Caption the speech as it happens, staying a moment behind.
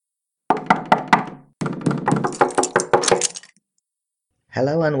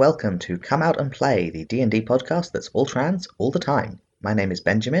Hello and welcome to Come Out and Play, the D&D podcast that's all trans all the time. My name is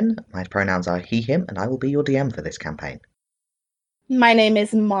Benjamin, my pronouns are he, him, and I will be your DM for this campaign. My name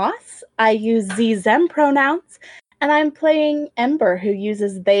is Moss. I use ze, them pronouns, and I'm playing Ember, who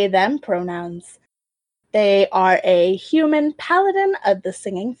uses they, them pronouns. They are a human paladin of the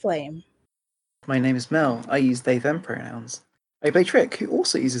Singing Flame. My name is Mel. I use they, them pronouns. I play Trick, who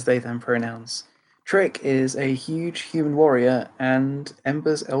also uses they, them pronouns. Trick is a huge human warrior and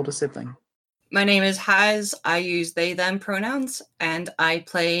Ember's elder sibling. My name is Haz. I use they, them pronouns, and I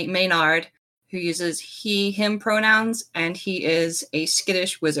play Maynard, who uses he, him pronouns, and he is a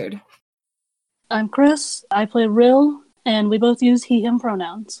skittish wizard. I'm Chris. I play Rill, and we both use he, him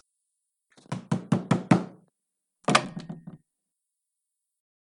pronouns.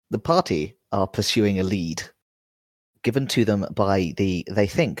 The party are pursuing a lead given to them by they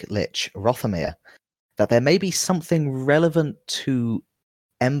think, Lich Rothamir, that there may be something relevant to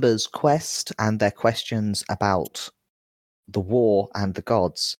Ember's quest and their questions about the war and the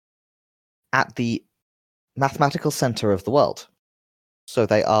gods at the mathematical center of the world. So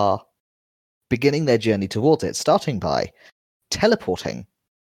they are beginning their journey towards it, starting by teleporting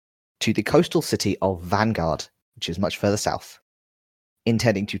to the coastal city of Vanguard, which is much further south,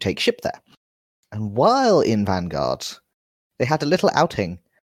 intending to take ship there. And while in Vanguard, they had a little outing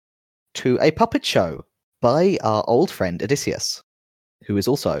to a puppet show by our old friend Odysseus, who is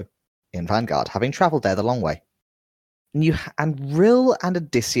also in Vanguard, having travelled there the long way. And Rill and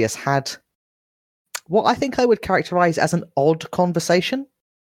Odysseus had what I think I would characterize as an odd conversation,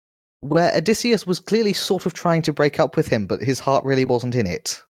 where Odysseus was clearly sort of trying to break up with him, but his heart really wasn't in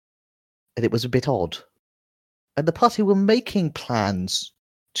it. And it was a bit odd. And the party were making plans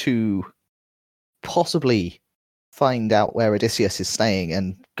to possibly find out where Odysseus is staying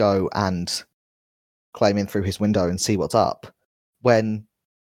and go and climb in through his window and see what's up, when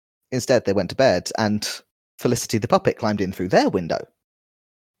instead they went to bed and Felicity the puppet climbed in through their window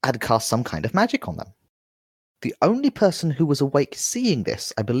and cast some kind of magic on them. The only person who was awake seeing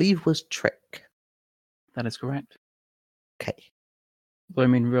this, I believe, was Trick. That is correct. Okay. But I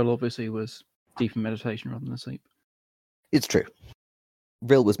mean, Rill obviously was deep in meditation rather than asleep. It's true.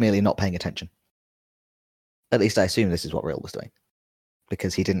 Rill was merely not paying attention. At least I assume this is what Rill was doing,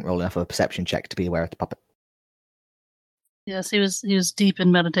 because he didn't roll enough of a perception check to be aware of the puppet. Yes, he was deep in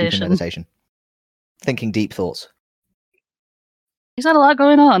meditation. Deep in meditation. Thinking deep thoughts. He's had a lot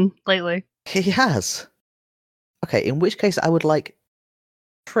going on lately. He has. Okay, in which case I would like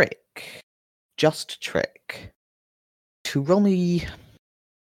Trick, just Trick, to roll me...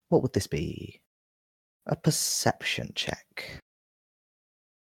 What would this be? A perception check.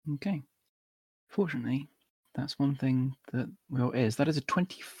 Okay. Fortunately, that's one thing that Will is. That is a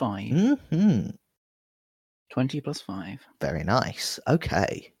 25. Mm-hmm. 20 plus 5. Very nice.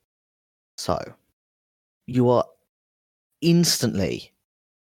 Okay. So, you are instantly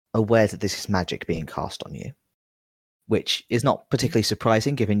aware that this is magic being cast on you, which is not particularly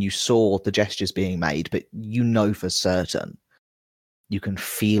surprising given you saw the gestures being made, but you know for certain. You can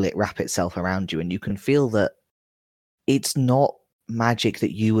feel it wrap itself around you, and you can feel that it's not magic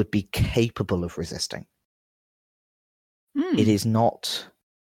that you would be capable of resisting. It is not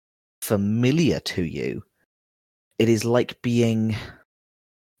familiar to you. It is like being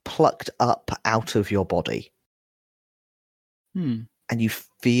plucked up out of your body. And you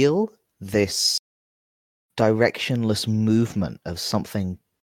feel this directionless movement of something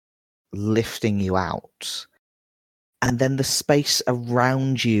lifting you out. And then the space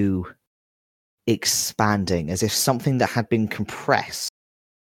around you expanding, as if something that had been compressed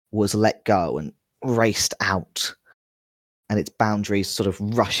was let go and raced out, and its boundaries sort of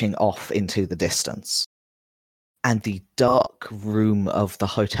rushing off into the distance. And the dark room of the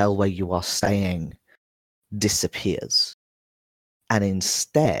hotel where you are staying disappears. And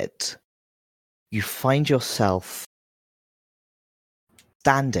instead, you find yourself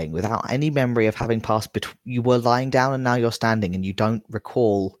standing without any memory of having passed you were lying down and now you're standing, and you don't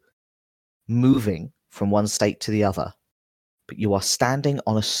recall moving from one state to the other, but you are standing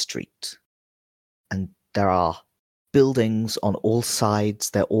on a street, and there are buildings on all sides.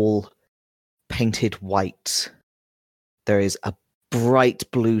 They're all painted white. There is a bright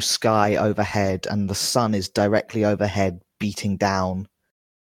blue sky overhead, and the sun is directly overhead beating down,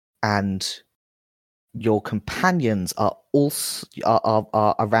 and your companions are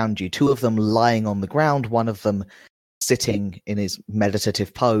are around you. Two of them lying on the ground, one of them sitting in his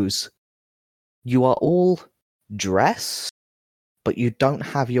meditative pose. You are all dressed, but you don't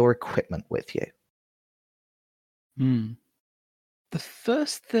have your equipment with you. The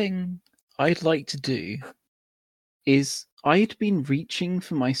first thing I'd like to do is I'd been reaching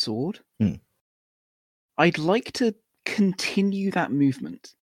for my sword. I'd like to continue that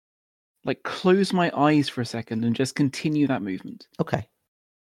movement. Like, close my eyes for a second and just continue that movement. Okay.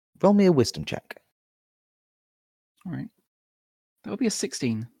 Roll me a wisdom check. All right. That would be a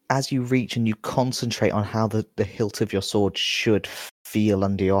 16. As you reach and you concentrate on how the hilt of your sword should feel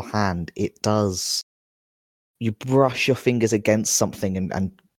under your hand, it does. You brush your fingers against something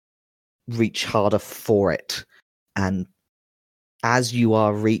and reach harder for it. And as you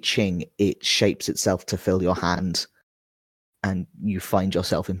are reaching, it shapes itself to fill your hand. And you find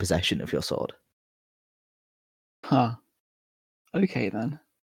yourself in possession of your sword. Huh. Okay, then.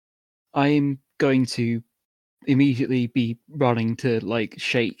 I'm going to immediately be running to, like,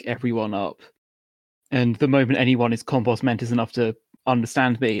 shake everyone up. And the moment anyone is compos mentis enough to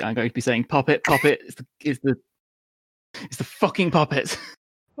understand me, I'm going to be saying, "Puppet, puppet, it's the fucking puppet."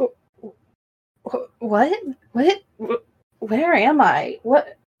 What? Where am I?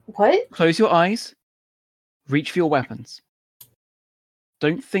 What? Close your eyes. Reach for your weapons.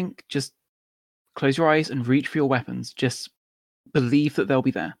 Don't think, just close your eyes and reach for your weapons. Just believe that they'll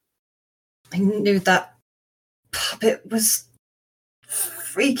be there. I knew that puppet was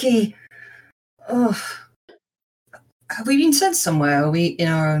freaky. Ugh. Have we been sent somewhere? Are we in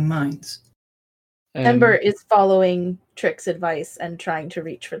our own minds? Ember is following Trick's advice and trying to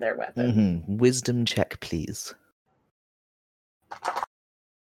reach for their weapon. Wisdom check, please.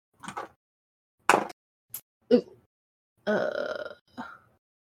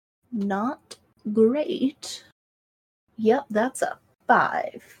 Not great. Yep, that's a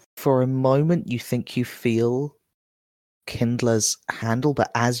 5. For a moment, you think you feel Kindler's handle,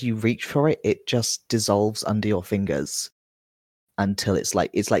 but as you reach for it, it just dissolves under your fingers until it's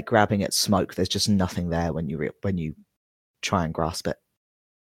like grabbing at smoke. There's just nothing there when you try and grasp it.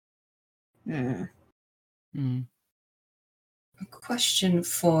 A question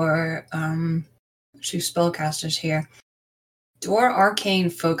for two spellcasters here. Do our arcane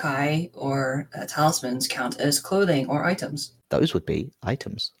foci or talismans count as clothing or items? Those would be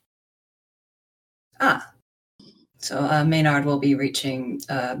items. So Maynard will be reaching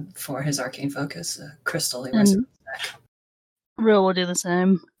for his arcane focus, crystal he wears. Real will do the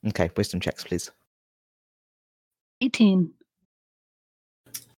same. Okay, wisdom checks, please. 18.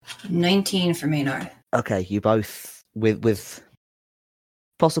 19 for Maynard. Okay, you both with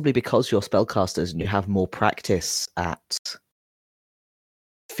possibly because you're spellcasters and you have more practice at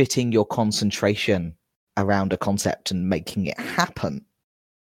fitting your concentration around a concept and making it happen,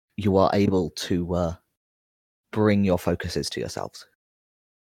 you are able to bring your focuses to yourselves.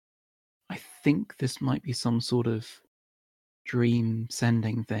 I think this might be some sort of dream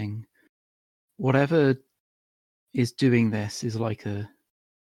sending thing. Whatever is doing this is like a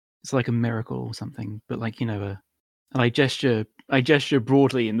miracle or something. But like, and I gesture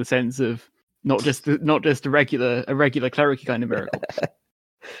broadly in the sense of not just a regular cleric kind of miracle.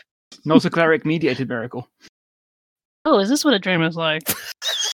 Not a cleric mediated miracle. Oh, is this what a dream is like?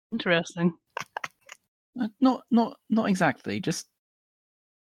 Interesting. Not exactly. Just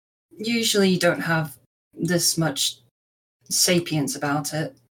Usually you don't have this much sapience about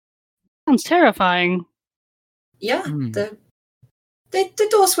it. Sounds terrifying. Yeah, the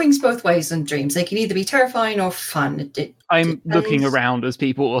door swings both ways in dreams. They can either be terrifying or fun. I'm looking around as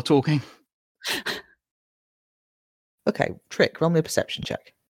people are talking. Okay, Trick, roll me a perception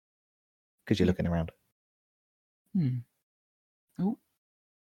check. Because you're looking around. Oh,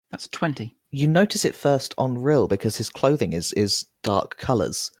 that's 20. You notice it first on Rill because his clothing is dark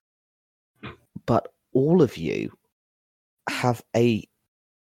colours. But all of you have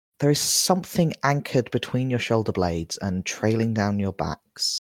there is something anchored between your shoulder blades and trailing down your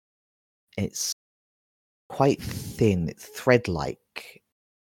backs. It's quite thin, it's thread-like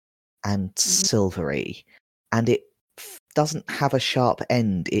and silvery, and it doesn't have a sharp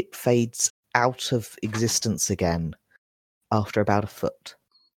end. It fades out of existence again after about a foot.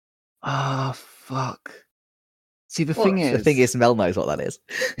 Ah, fuck. See, the thing is, Mel knows what that is.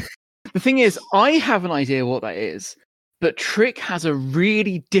 The thing is, I have an idea what that is, but Trick has a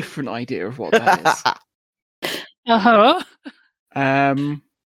really different idea of what that is.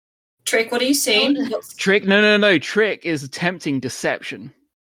 Trick, what are you saying? Trick, no. Trick is attempting deception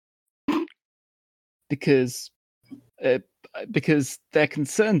because they're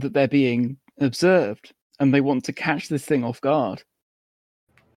concerned that they're being observed and they want to catch this thing off guard.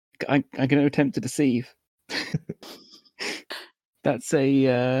 I'm going to attempt to deceive. That's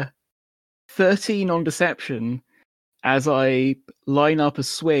a 13 on deception as I line up a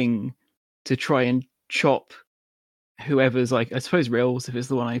swing to try and chop whoever's, like, I suppose Rills, if it's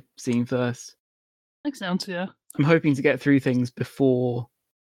the one I've seen first. Makes sense, yeah. I'm hoping to get through things before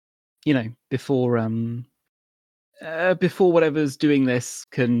whatever's doing this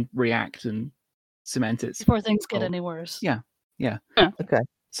can react and cement its. Before things get Oh. any worse. Yeah. Okay.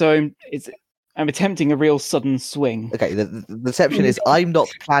 So I'm attempting a real sudden swing. Okay. The deception is I'm not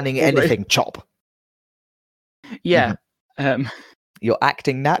planning anything. Chop. Yeah. You're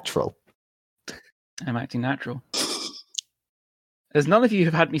acting natural. I'm acting natural. As none of you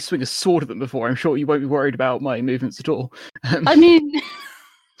have had me swing a sword at them before, I'm sure you won't be worried about my movements at all. I mean,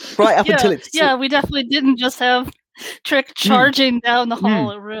 Right up yeah, until it's yeah, we definitely didn't just have Trick charging down the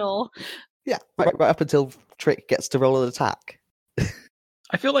hall at Rill. Yeah, right up until Trick gets to roll an attack.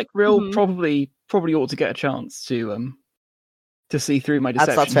 I feel like Rill Mhm. probably ought to get a chance to see through my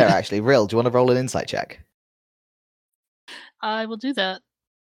deception. That's fair, actually. Rill, do you want to roll an insight check? I will do that.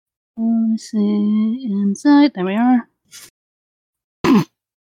 Let me see. Inside. There we are.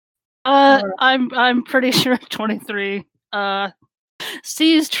 I'm pretty sure 23.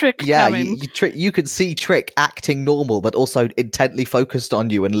 Sees Trick coming. You could see Trick acting normal, but also intently focused on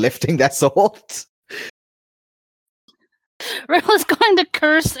you and lifting their sword. Rill is going to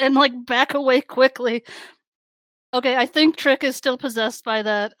curse and back away quickly. Okay, I think Trick is still possessed by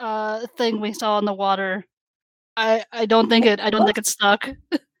that thing we saw in the water. I don't think it's stuck.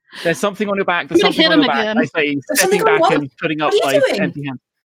 There's something on your back. There's I'm gonna something hit on him your back. again. I say, There's stepping something on back what? and putting up What are you my doing? empty hand.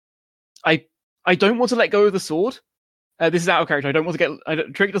 I don't want to let go of the sword. This is out of character. I don't want to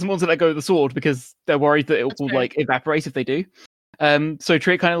get. Trick doesn't want to let go of the sword because they're worried that it will fair. evaporate if they do. So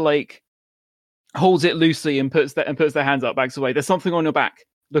Trick kind of holds it loosely and puts their hands up, backs away. There's something on your back.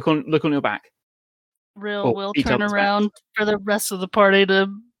 Look on your back. Rill will each turn other's around for the rest of the party to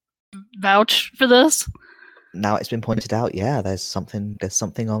vouch for this. Now it's been pointed out, yeah, there's something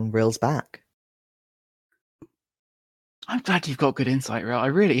on Rill's back. I'm glad you've got good insight, Rill. I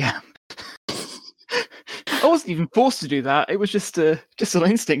really am. I wasn't even forced to do that. It was just an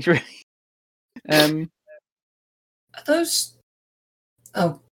instinct, really. Are those?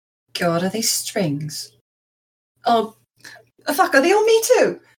 Oh God, are they strings? Oh, fuck! Are they on me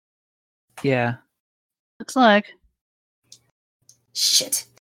too? Yeah. Looks like. Shit.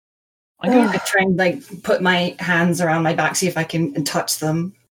 I don't. I try and put my hands around my back, see if I can touch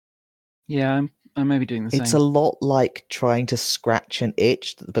them. Yeah, I'm maybe doing the same. It's a lot like trying to scratch an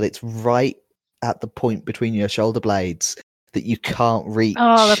itch, but it's right at the point between your shoulder blades that you can't reach.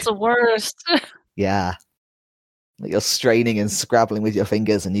 Oh, that's the worst. Yeah. Like you're straining and scrabbling with your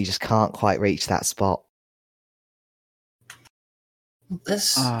fingers and you just can't quite reach that spot.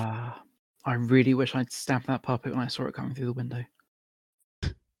 This. I really wish I'd stabbed that puppet when I saw it coming through the window.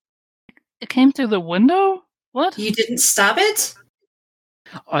 It came through the window? What? You didn't stab it?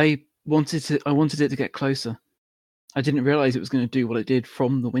 I wanted it to get closer. I didn't realize it was going to do what it did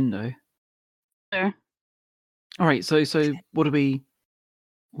from the window. There. All right, so what do we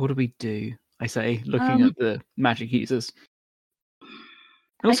do? I say, looking at the magic users.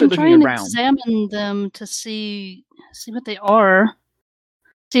 Also I can try looking and around. examine them to see what they are.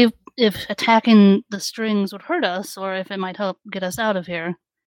 See if attacking the strings would hurt us, or if it might help get us out of here.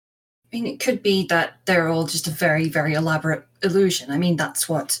 I mean, it could be that they're all just a very, very elaborate illusion. I mean, that's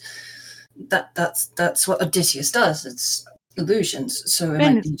what Odysseus does. It's illusions. So it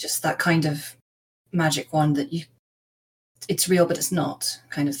might be just that kind of magic one that it's real, but it's not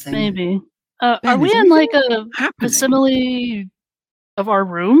kind of thing. Maybe. Ben, are we is in a happening? vicinity of our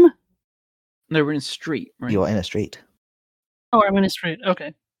room? No, we're in a street, right? You're in a street. Oh, I'm in a street.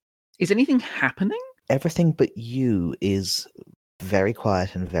 Okay. Is anything happening? Everything but you is very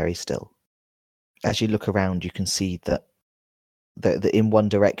quiet and very still. As you look around, you can see that in one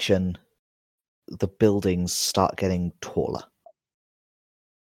direction, the buildings start getting taller.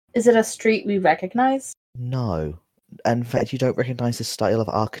 Is it a street we recognize? No. In fact, you don't recognize the style of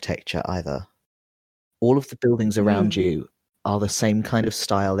architecture either. All of the buildings around you are the same kind of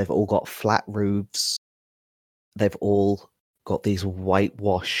style. They've all got flat roofs. They've all got these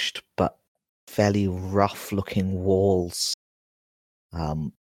whitewashed but fairly rough-looking walls.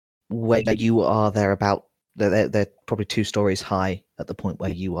 Where you are, they're probably 2 stories high at the point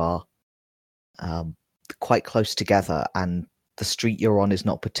where you are, quite close together, and the street you're on is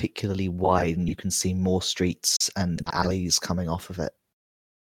not particularly wide, and you can see more streets and alleys coming off of it.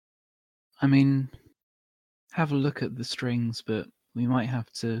 I mean, have a look at the strings, but we might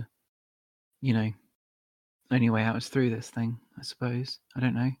have to, only way out is through this thing, I suppose. I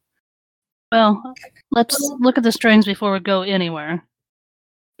don't know. Well, let's look at the strings before we go anywhere.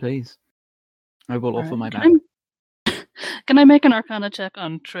 Please. I will offer my back. Can I make an Arcana check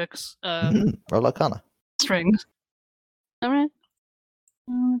on Trick's Roll Arcana. strings? All right.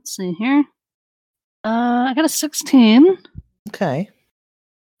 Let's see here. I got a 16. Okay.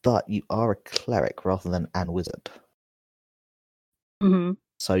 But you are a cleric rather than an wizard. Mm-hmm.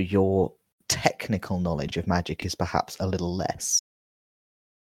 So your technical knowledge of magic is perhaps a little less.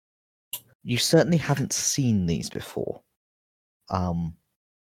 You certainly haven't seen these before.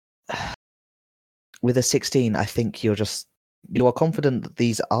 With a 16, I think you are confident that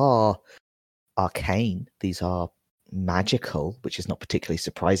these are arcane, these are magical, which is not particularly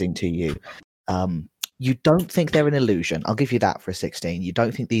surprising to you. You don't think they're an illusion. I'll give you that for a 16. You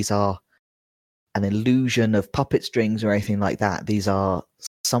don't think these are an illusion of puppet strings or anything like that. These are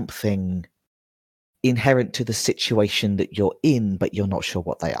something inherent to the situation that you're in, but you're not sure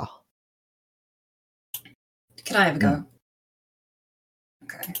what they are. Can I have a go?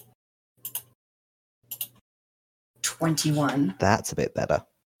 Okay. 21. That's a bit better.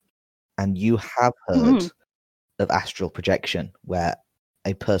 And you have heard of astral projection, where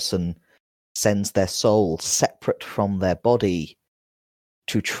a person sends their soul separate from their body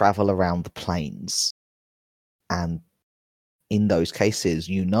to travel around the planes. And in those cases,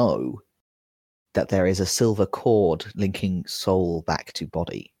 you know that there is a silver cord linking soul back to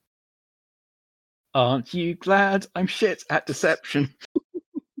body. Aren't you glad I'm shit at deception?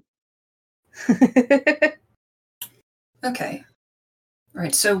 Okay.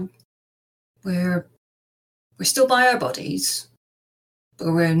 Right, so we're still by our bodies, but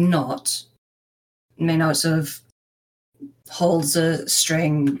we're not. May not sort of holds a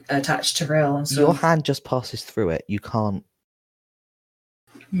string attached to rail and so Your hand just passes through it. You can't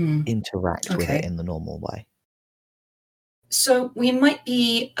interact with Okay. it in the normal way. So we might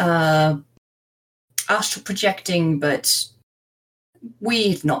be astral projecting, but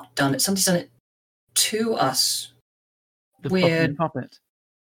we've not done it. Somebody's done it to us. The Weird. fucking puppet.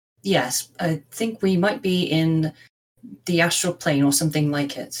 Yes, I think we might be in the astral plane or something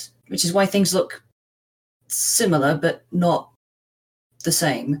like it, which is why things look similar but not the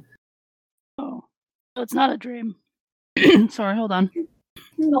same. Oh, it's not a dream. Sorry, hold on.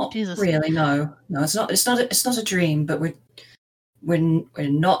 Not Jesus. really. No, it's not. It's not a dream. But we're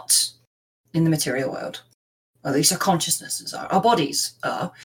not in the material world. Well, at least our consciousnesses are. Our bodies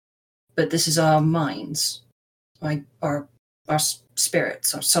are. But this is our minds. Our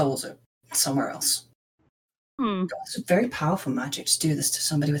spirits, our souls are somewhere else. Hmm. God, it's very powerful magic to do this to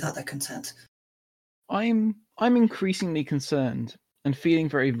somebody without their consent. I'm increasingly concerned and feeling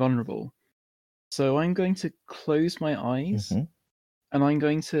very vulnerable. So I'm going to close my eyes Mhm. and I'm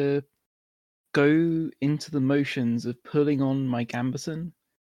going to go into the motions of pulling on my gambeson.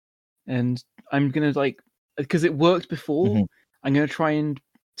 And I'm going to because it worked before, Mhm. I'm going to try and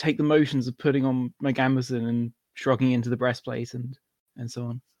take the motions of putting on my gambeson and shrugging into the breastplate and so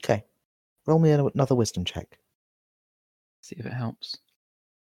on. Okay. Roll me another wisdom check. See if it helps.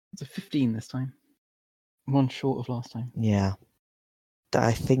 It's a 15 this time. One short of last time. Yeah.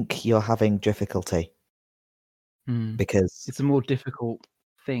 I think you're having difficulty because It's a more difficult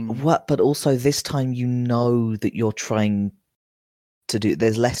thing. what? But also this time you know that you're trying to do.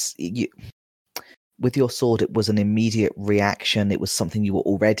 There's less. With your sword, it was an immediate reaction. It was something you were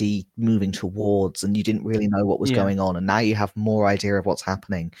already moving towards, and you didn't really know what was Yeah. going on. And now you have more idea of what's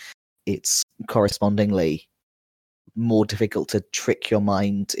happening. It's correspondingly more difficult to trick your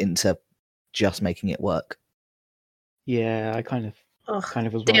mind into just making it work. Yeah, I kind of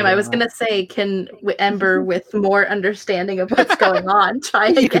was. Damn, worried I was about gonna say, can Ember, with more understanding of what's going on, try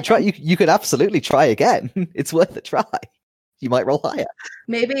again? You could try. You could absolutely try again. It's worth a try. You might roll higher.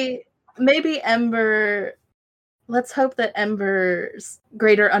 Maybe Ember. Let's hope that Ember's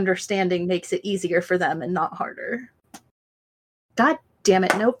greater understanding makes it easier for them and not harder. God damn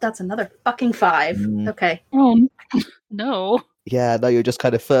it! Nope, that's another fucking 5. Mm. Okay. Oh, no. Yeah, no, you're just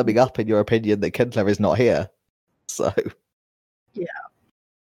kind of firming up in your opinion that Kendler is not here. So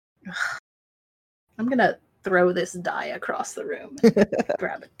I'm gonna throw this die across the room and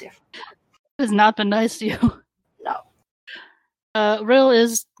grab a different. It has not been nice to you. No. Rill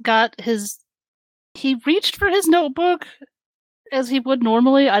is got his. He reached for his notebook as he would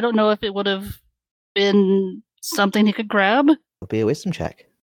normally. I don't know if it would have been something he could grab. it'll be a wisdom check.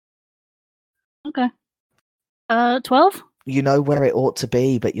 Okay. 12? You know where it ought to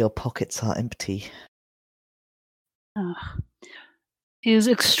be, but your pockets are empty. He is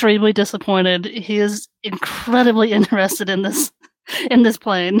extremely disappointed. He is incredibly interested in this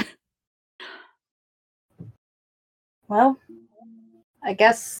plane. Well, I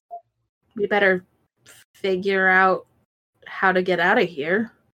guess we better figure out how to get out of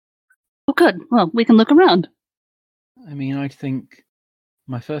here. Oh, good. Well, we can look around. I mean, I think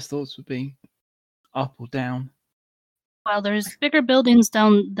my first thoughts would be up or down. Well, there's bigger buildings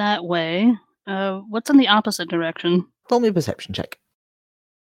down that way. What's in the opposite direction? Roll me a perception check.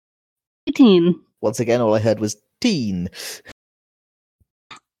 18. Once again, all I heard was teen.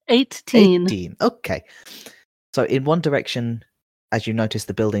 18. 18. Okay. So in one direction, as you notice,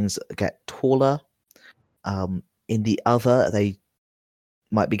 the buildings get taller. In the other, they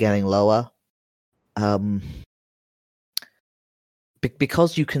might be getting lower.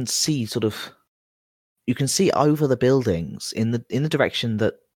 Because you can see you can see over the buildings in the direction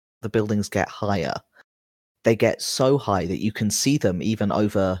that the buildings get higher. They get so high that you can see them even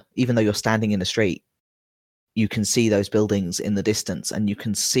though you're standing in the street. You can see those buildings in the distance, and you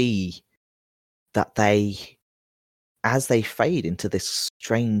can see that as they fade into this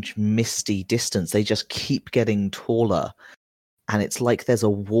strange misty distance, they just keep getting taller. And it's like there's a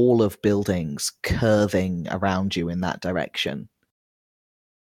wall of buildings curving around you in that direction.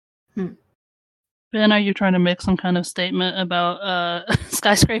 Ben, are you trying to make some kind of statement about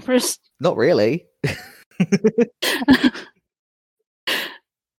skyscrapers? Not really.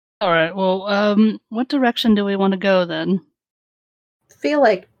 All right. Well, what direction do we want to go then? I feel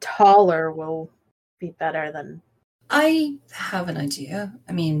like taller will be better than. I have an idea.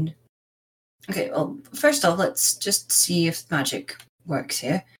 I mean, okay, well, first off, let's just see if magic works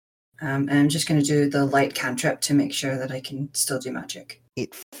here. And I'm just going to do the light cantrip to make sure that I can still do magic.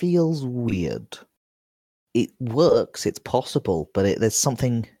 It feels weird. It works, it's possible, but there's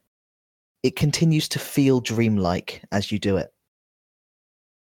something... It continues to feel dreamlike as you do it.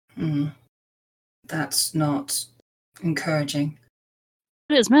 That's not encouraging.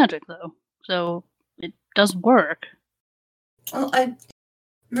 It is magic, though, so it does work. Well, I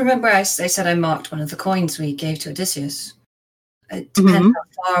remember I said I marked one of the coins we gave to Odysseus. It depends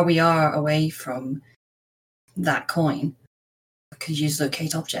how far we are away from that coin. We could use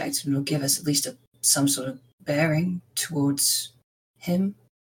locate objects, and it'll give us at least some sort of bearing towards him.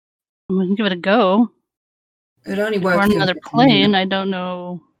 We can give it a go. It would only work Or if another plane. I don't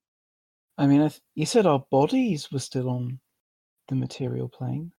know. I mean, you said our bodies were still on the material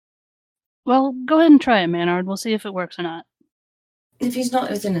plane. Well, go ahead and try it, Maynard. We'll see if it works or not. If it's not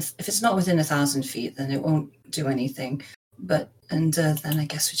within 1,000 feet, then it won't do anything. But then I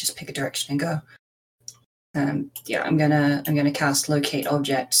guess we just pick a direction and go. Yeah, I'm gonna cast locate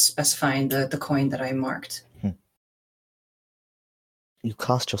object, specifying the coin that I marked. You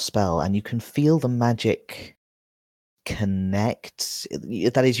cast your spell, and you can feel the magic connect.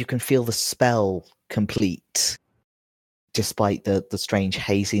 That is, you can feel the spell complete, despite the strange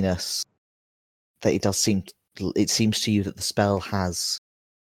haziness. That it does seem. It seems to you that the spell has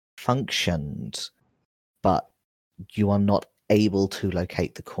functioned, but you are not able to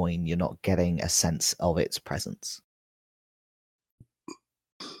locate the coin. You're not getting a sense of its presence.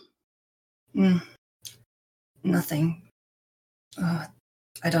 Nothing.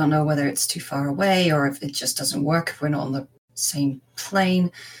 I don't know whether it's too far away or if it just doesn't work, if we're not on the same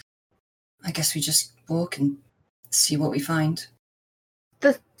plane. I guess we just walk and see what we find.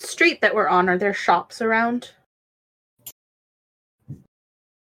 The street that we're on, are there shops around?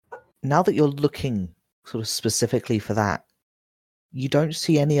 Now that you're looking sort of specifically for that, you don't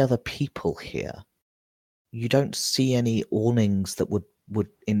see any other people here. You don't see any awnings that would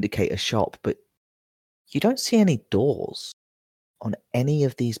indicate a shop, but you don't see any doors on any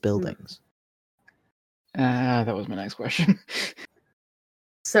of these buildings. That was my next question.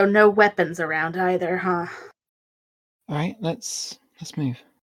 So no weapons around either, huh? All right, let's move.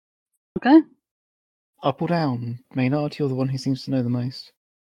 Okay. Up or down? Maynard, you're the one who seems to know the most.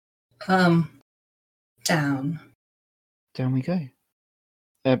 Down. Down we go.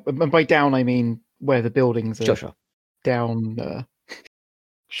 By down, I mean where the buildings are Sure. down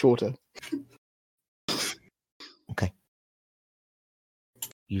shorter. Okay.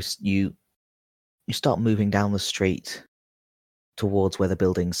 You start moving down the street towards where the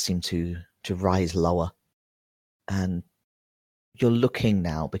buildings seem to rise lower, and you're looking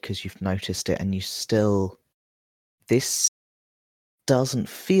now because you've noticed it, and this doesn't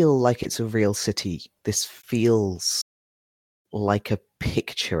feel like it's a real city. This feels like a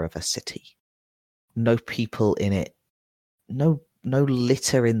picture of a city. No people in it. No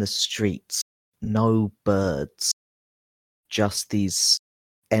litter in the streets. No birds. Just these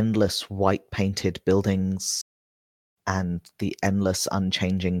endless white painted buildings and the endless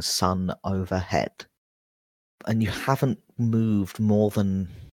unchanging sun overhead. And you haven't moved more than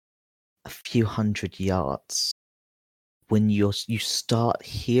a few hundred yards when you start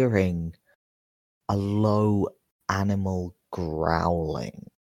hearing a low animal growling,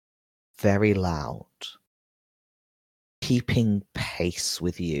 very loud, keeping pace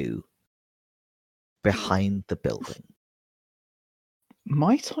with you behind the building.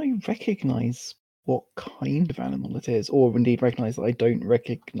 Might I recognise what kind of animal it is, or indeed recognise that I don't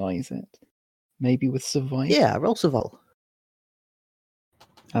recognise it? Maybe with survival. Yeah, roll survival.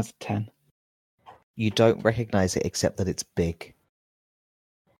 That's a 10. You don't recognize it except that it's big.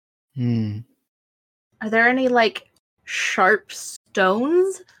 Are there any like sharp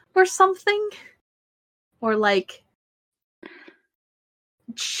stones or something? Or like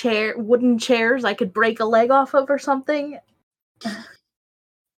wooden chairs I could break a leg off of or something?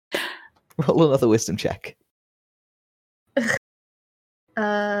 Roll another wisdom check.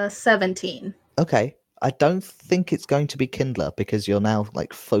 17. Okay. I don't think it's going to be Kindler because you're now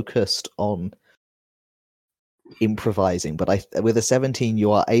like focused on improvising, but with a 17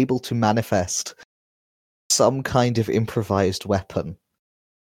 you are able to manifest some kind of improvised weapon.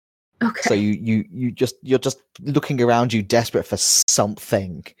 Okay. So you're just looking around you desperate for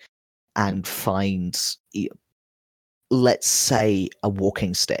something and find, let's say, a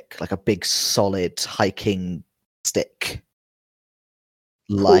walking stick, like a big solid hiking stick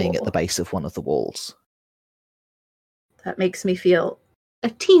lying at the base of one of the walls. That makes me feel a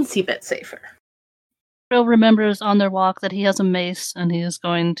teensy bit safer. Trill remembers on their walk that he has a mace, and he is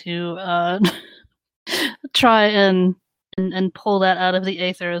going to try and pull that out of the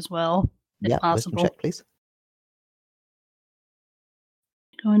aether as well, if Yeah, possible. wisdom check, please.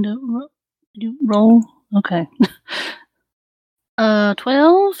 Going to roll. Okay.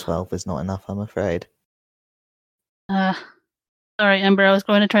 12. 12 is not enough, I'm afraid. Sorry, Ember. I was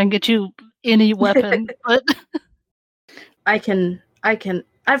going to try and get you any weapon, but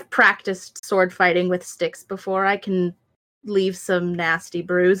I've practiced sword fighting with sticks before. I can leave some nasty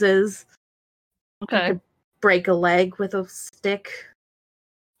bruises. I okay. could break a leg with a stick.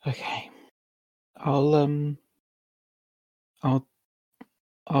 Okay. I'll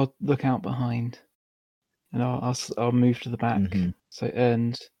look out behind, and I'll move to the back. Mhm. So,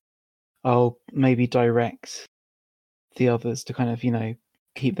 and I'll maybe direct the others to kind of,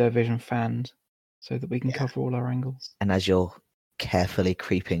 keep their vision fanned, so that we can cover all our angles. And as you're carefully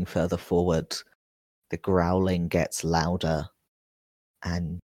creeping further forward, the growling gets louder,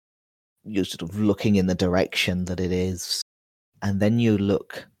 and you're sort of looking in the direction that it is, and then you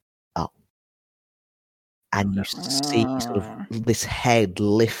look up, and you see sort of this head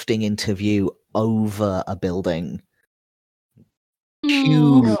lifting into view over a building.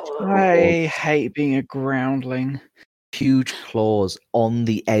 Huge, I hate being a groundling. huge claws on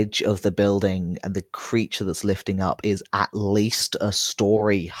the edge of the building, and the creature that's lifting up is at least a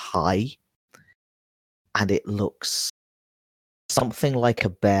story high, and it looks something like a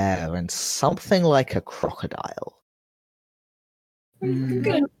bear and something like a crocodile. I'm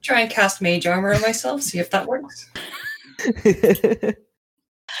gonna try and cast mage armor on myself, see if that works.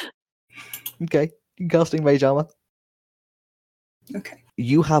 Okay, casting mage armor. Okay.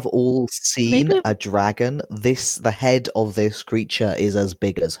 You have all seen Maybe- a dragon. The head of this creature is as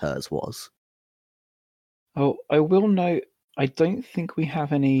big as hers was. Oh, I will note, I don't think we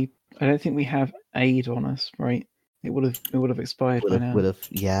have aid on us, right? It would have expired by now. Would have,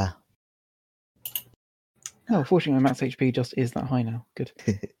 yeah. Oh, fortunately, my max HP just is that high now. Good.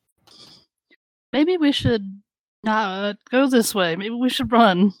 Maybe we should not go this way. Maybe we should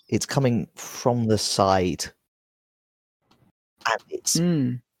run. It's coming from the side, and it's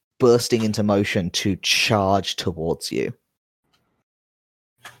bursting into motion to charge towards you.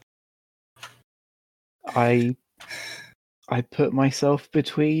 I put myself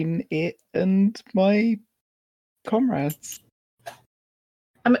between it and my comrades.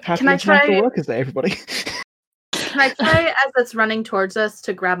 Can I try? Workers there, everybody. Can I try as it's running towards us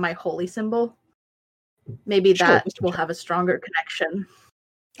to grab my holy symbol? Maybe Sure, that wisdom will check. have a stronger connection.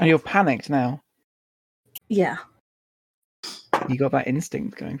 And you're panicked now. Yeah. You got that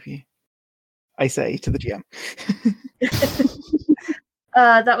instinct going for you. I say to the GM.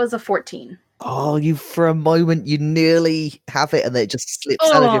 That was a 14. Oh, for a moment you nearly have it, and then it just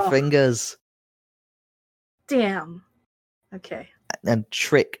slips out of your Oh. fingers. Damn. Okay. And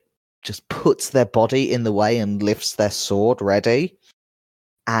Trick just puts their body in the way and lifts their sword ready.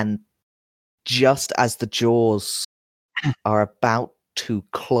 And just as the jaws are about to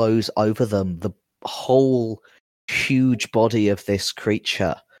close over them, the whole huge body of this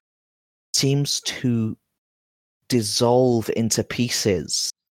creature seems to dissolve into pieces.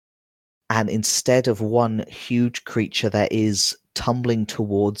 And instead of one huge creature, there is tumbling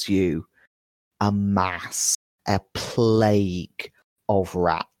towards you a mass, a plague of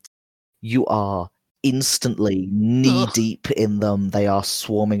rats. You are instantly knee deep in them. They are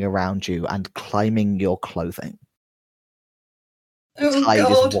swarming around you and climbing your clothing. Oh Tide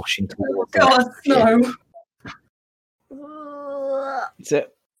god. is washing Oh towards god, you. no. That's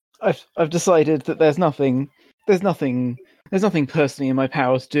it. I've decided that there's nothing personally in my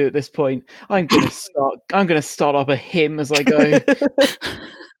power to do at this point. I'm gonna start up a hymn as I go.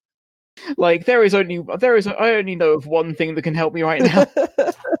 Like I only know of one thing that can help me right now.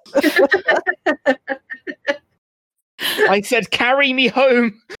 I said, "Carry me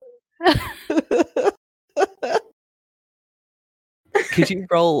home." Could you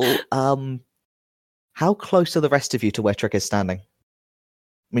roll? How close are the rest of you to where Trick is standing? I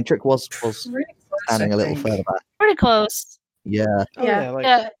mean, Trick was Really close, standing I a little think. further back. Pretty close. Yeah, Oh, Yeah. like,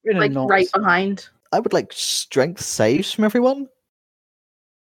 Yeah. in a Like knot. right behind. I would like strength saves from everyone.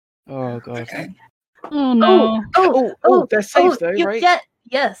 Oh god. Okay. Oh no. They're safe though, you right? get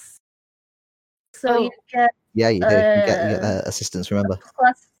yes. So Oh. you get Yeah, you do. You get assistance. Remember.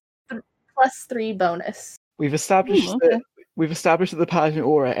 plus 3 bonus. We've established okay. that the paladin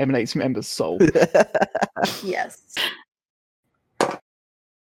aura emanates from Ember's soul. Yes.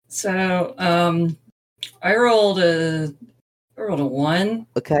 So, I rolled a 1,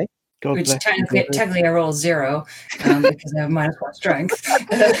 Okay. God which bless you, technically, brother. I rolled 0 because I have -1 strength.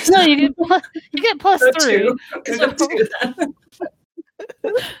 No, you get plus So 3. 2. So 2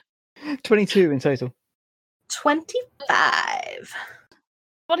 then. 22 in total. 25.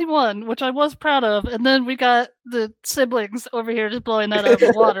 21, which I was proud of, and then we got the siblings over here just blowing that out of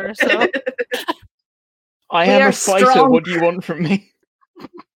the water. So I We am are a fighter. strong. What do you want from me?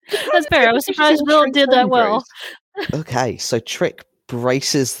 that's fair. I was surprised Bill did that well. Okay, so Trick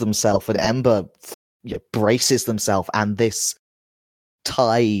braces themselves and Ember braces themselves, and this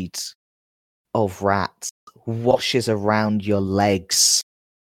tide of rats washes around your legs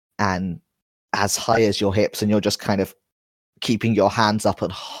and as high as your hips, and you're just kind of keeping your hands up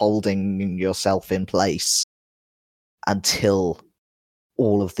and holding yourself in place until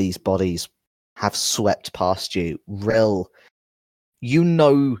all of these bodies have swept past you. Rill, you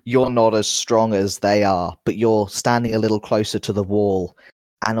know you're not as strong as they are, but you're standing a little closer to the wall.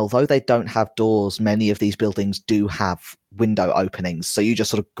 And although they don't have doors, many of these buildings do have window openings. So you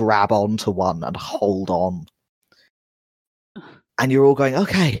just sort of grab onto one and hold on. And you're all going,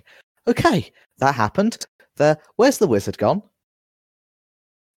 okay, that happened. Where's the wizard gone?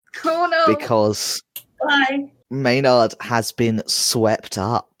 Oh no. Because Bye. Maynard has been swept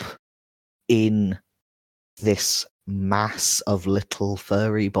up in this mass of little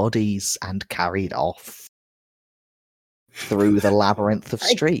furry bodies and carried off through the labyrinth of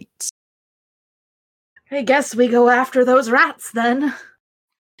streets. I guess we go after those rats then.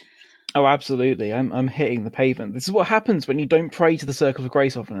 Oh, absolutely. I'm hitting the pavement. This is what happens when you don't pray to the Circle of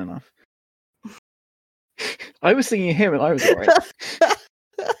Grace often enough. I was singing a hymn and I was alright.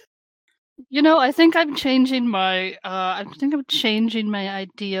 You know, I think I'm changing my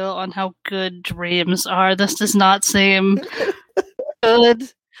idea on how good dreams are. This does not seem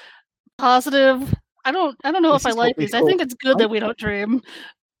good. Positive. I don't know This if I is what like we these. I call think it's good that we don't dream.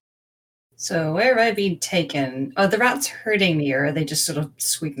 So where have I been taken? Are the rats hurting me, or are they just sort of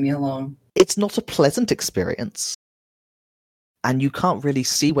sweeping me along? It's not a pleasant experience. And you can't really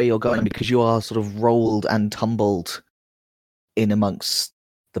see where you're going because you are sort of rolled and tumbled in amongst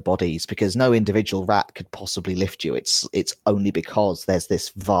the bodies, because no individual rat could possibly lift you. It's only because there's this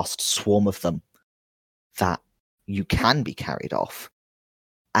vast swarm of them that you can be carried off.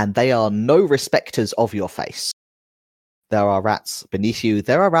 And they are no respecters of your face. There are rats beneath you.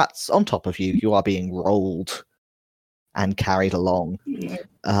 There are rats on top of you. You are being rolled and carried along.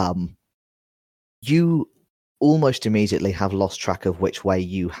 You almost immediately have lost track of which way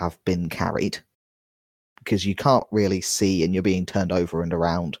you have been carried, because you can't really see and you're being turned over and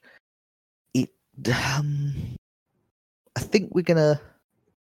around. I think we're gonna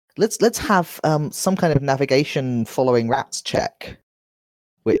let's have some kind of navigation following rats check,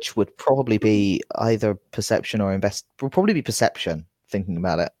 which would probably be either perception or probably be perception, thinking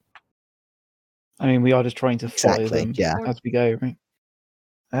about it. I mean, we are just trying to follow Exactly, them yeah. as we go,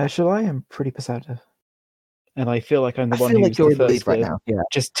 right? Shall I? I'm pretty perceptive. And I feel like I'm the I one feel who's like you're the in the first lead right to now. Yeah,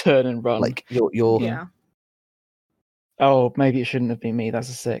 just turn and run. like you're Yeah. Oh, maybe it shouldn't have been me. That's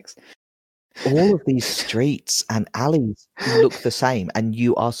a 6. all of these streets and alleys look the same, and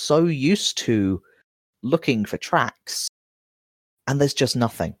you are so used to looking for tracks, and there's just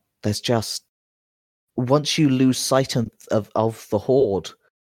nothing. There's just, once you lose sight of the horde,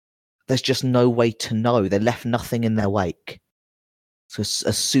 there's just no way to know. They left nothing in their wake. So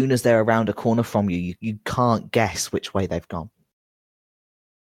as soon as they're around a corner from you, you can't guess which way they've gone.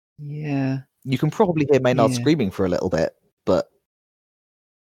 Yeah. You can probably hear Maynard Yeah. screaming for a little bit, but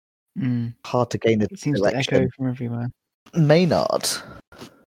hard to gain a It seems to direction. echo from everywhere. Maynard,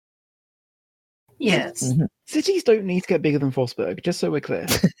 Yes. Mhm. Cities don't need to get bigger than Frostburg, just so we're clear.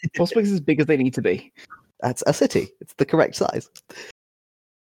 Frostburg's as big as they need to be. That's a city. It's the correct size.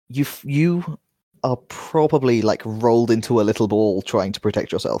 You are probably like rolled into a little ball trying to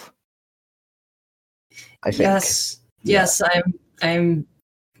protect yourself. I think. Yes. Yes, I'm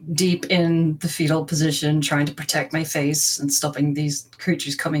deep in the fetal position, trying to protect my face and stopping these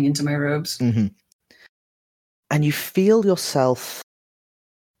creatures coming into my robes. Hmm. And you feel yourself.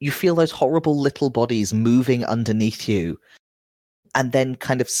 You feel those horrible little bodies moving underneath you, and then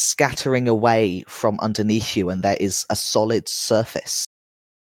kind of scattering away from underneath you, and there is a solid surface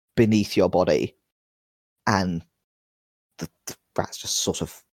beneath your body, and the rats just sort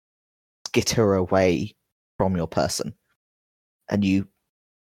of skitter away from your person, and you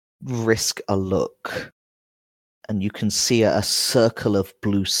risk a look, and you can see a circle of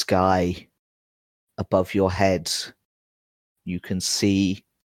blue sky above your head. You can see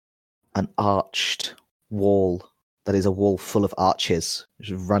an arched wall that is a wall full of arches,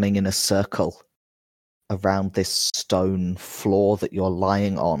 just running in a circle around this stone floor that you're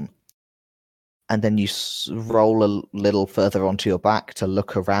lying on. And then you roll a little further onto your back to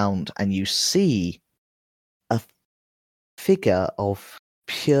look around, and you see a figure of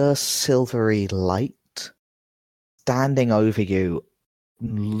pure silvery light standing over you,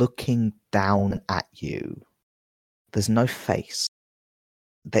 looking down at you. There's no face.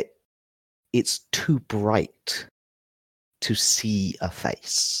 It's too bright to see a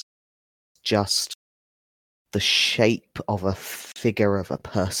face. Just the shape of a figure of a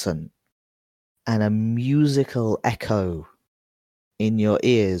person, and a musical echo in your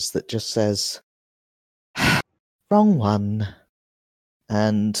ears that just says, wrong one.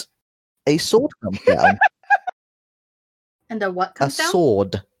 And a sword comes down. And a what A comes down?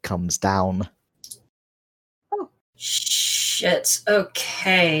 sword comes down. Shit.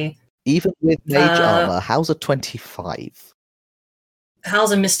 Okay. Even with mage Uh, armor, how's a 25?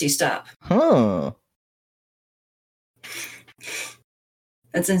 How's a Misty Step? Huh.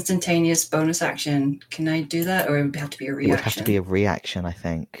 That's instantaneous bonus action. Can I do that, or it would have to be a It reaction? would have to be a reaction, I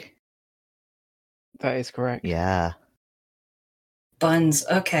think. That is correct. Yeah. Buns.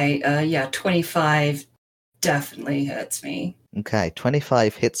 Okay. Yeah. 25 definitely hits me. Okay,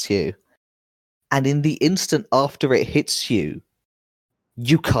 25 hits you. And in the instant after it hits you,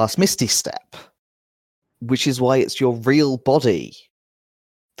 you cast Misty Step. Which is why it's your real body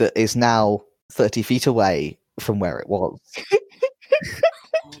that is now 30 feet away from where it was.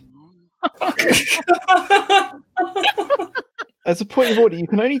 As a point of order, you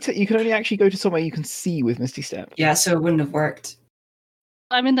can only actually go to somewhere you can see with Misty Step. Yeah, so it wouldn't have worked.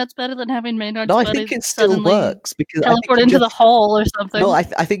 I mean, that's better than having Maynard's No, I buddy think it still suddenly works because teleport into the hole or something. No, I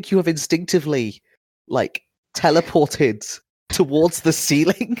think you have instinctively like teleported towards the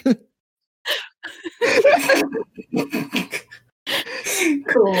ceiling.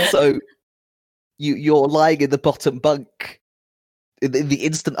 Cool. So you're lying in the bottom bunk. In the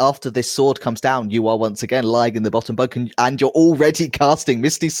instant after this sword comes down, you are once again lying in the bottom bunk, and you're already casting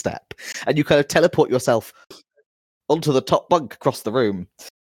Misty Step, and you kind of teleport yourself onto the top bunk across the room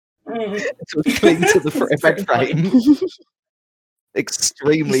to cling to the bed frame.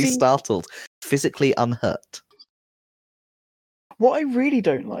 Extremely startled, physically unhurt. What I really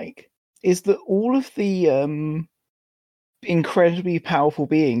don't like is that all of the incredibly powerful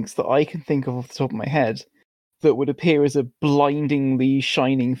beings that I can think of off the top of my head that would appear as a blindingly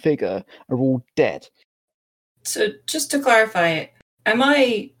shining figure are all dead. So just to clarify, am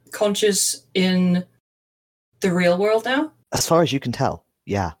I conscious in the real world now? As far as you can tell,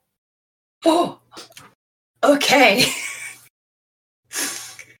 yeah. Oh, okay.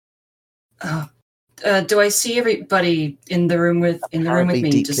 Do I see everybody in the room with Apparently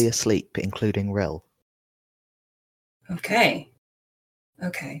me? deeply asleep, including Rill. Okay.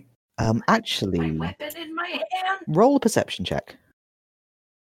 Actually, My weapon in my hand. roll a perception check.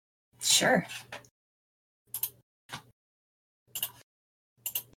 Sure.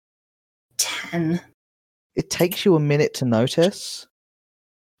 10. It takes you a minute to notice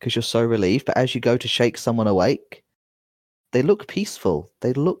because you're so relieved, but as you go to shake someone awake, they look peaceful.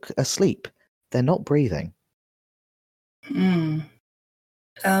 They look asleep. They're not breathing. If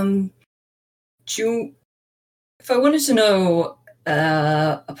I wanted to know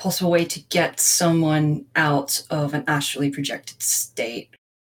a possible way to get someone out of an astrally projected state,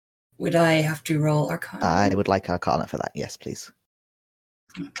 would I have to roll Arcana? I would like Arcana for that. Yes, please.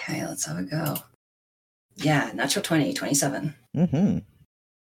 Okay, let's have a go. Yeah, natural 20, 27. Mm-hmm.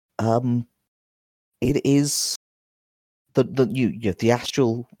 It is the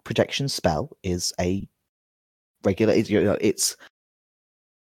astral projection spell is a regular. It's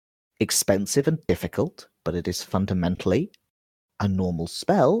expensive and difficult, but it is fundamentally a normal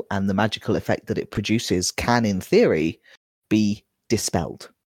spell, and the magical effect that it produces can, in theory, be dispelled.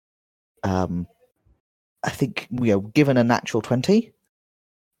 I think, given a natural 20,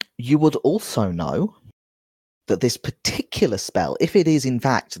 you would also know that this particular spell, if it is in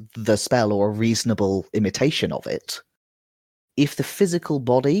fact the spell or a reasonable imitation of it, if the physical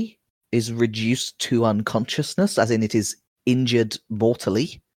body is reduced to unconsciousness, as in it is injured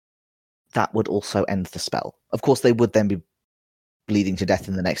mortally, that would also end the spell. Of course, they would then be bleeding to death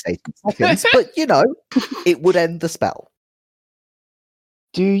in the next 18 seconds, but, it would end the spell.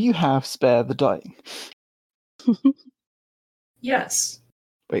 Do you have Spare the Dying? Yes.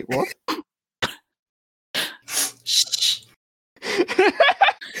 Wait, what? Shh.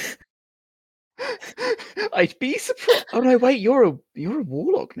 I'd be surprised. Oh no, wait, you're a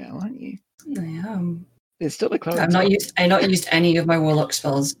warlock now, aren't you? I am. It's still a cleric. I've not used any of my warlock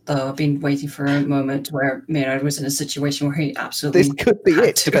spells, though. I've been waiting for a moment where Maynard was in a situation where he absolutely. This could be had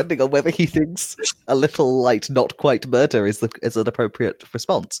it, to. depending on whether he thinks a little light, not quite murder is an appropriate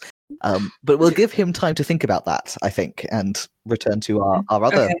response. But we'll give him time to think about that, I think, and return to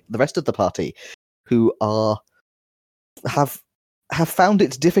the rest of the party, who have found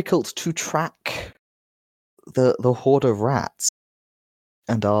it difficult to track the horde of rats,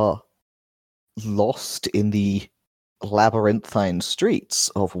 and are lost in the labyrinthine streets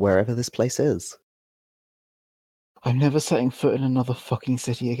of wherever this place is. I'm never setting foot in another fucking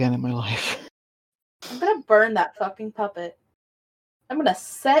city again in my life. I'm gonna burn that fucking puppet. I'm gonna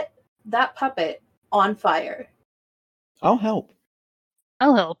set that puppet on fire. I'll help.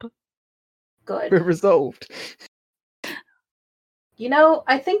 I'll help. We're Good. resolved.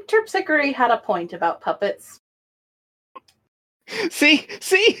 I think Terpsichore had a point about puppets. See?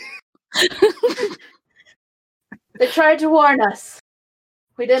 They tried to warn us.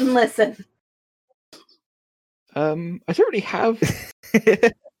 We didn't listen. I don't really have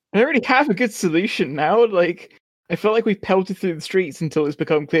a good solution now. Like, I felt like we pelted through the streets until it's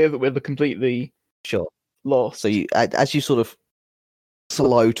become clear that we're completely Sure. lost. So as you sort of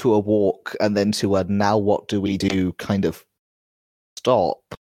slow to a walk and then to a now what do we do kind of stop,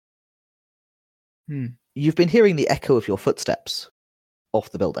 you've been hearing the echo of your footsteps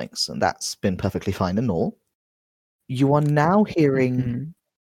off the buildings, and that's been perfectly fine and all. You are now hearing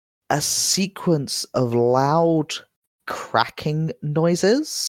a sequence of loud cracking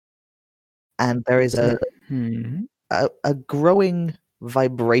noises, and there is a growing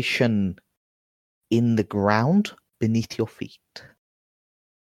vibration in the ground beneath your feet.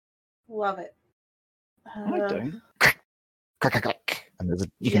 Love it. I don't. Crack, crack, crack.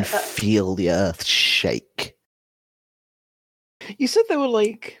 And you can feel the earth shake. You said there were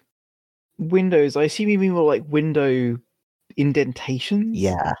like windows. I assume you mean more like window indentations?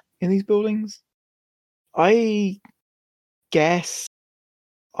 Yeah. In these buildings? I guess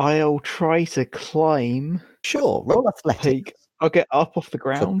I'll try to climb. Sure, roll athletics. I'll get up off the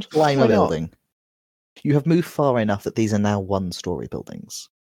ground. To climb Why a not? building. You have moved far enough that these are now one-story buildings.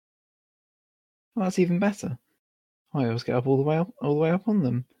 Oh, that's even better. I always get up all the way up on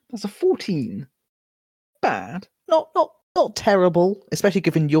them. That's a 14. Bad. Not terrible, especially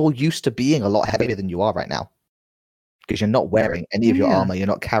given you're used to being a lot heavier than you are right now. Because you're not wearing any of your armor, you're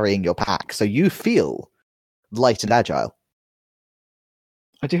not carrying your pack, so you feel light and agile.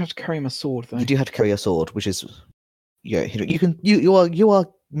 I do have to carry my sword though. You do have to carry a sword, which is you are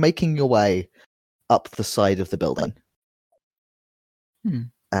making your way up the side of the building,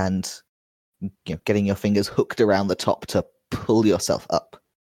 and getting your fingers hooked around the top to pull yourself up.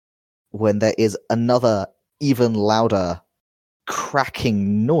 When there is another, even louder,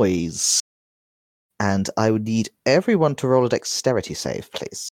 cracking noise, and I would need everyone to roll a dexterity save,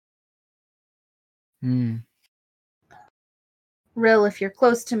 please. Rill, if you're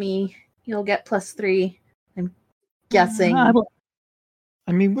close to me, you'll get +3. I'm guessing. I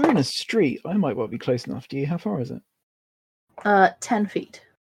mean, we're in a street. I might well be close enough. Do you? How far is it? 10 feet.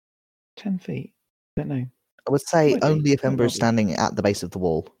 10 feet. Don't know. I would say Might be. only if Might Ember is be. standing at the base of the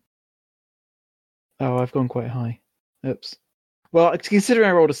wall. Oh, I've gone quite high. Oops. Well, considering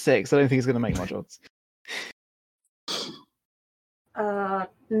I rolled a 6, I don't think it's going to make much odds.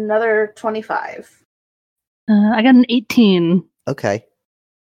 Another 25. I got an 18. Okay.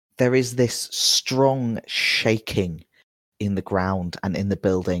 There is this strong shaking in the ground and in the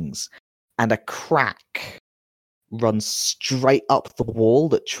buildings, and a crack runs straight up the wall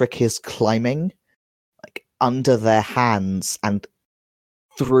that Trick is climbing, like under their hands and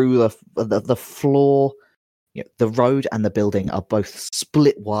through the floor. The road and the building are both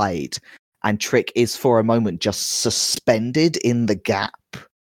split wide, and Trick is for a moment just suspended in the gap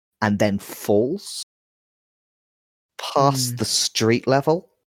and then falls past the street level,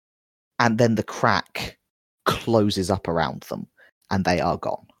 and then the crack closes up around them, and they are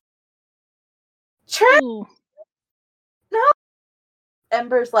gone. Trick! Ooh.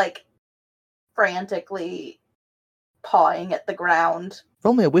 Ember's like frantically pawing at the ground.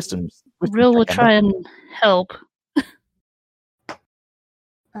 Roll me a wisdom Rill will check, try Ember. and help.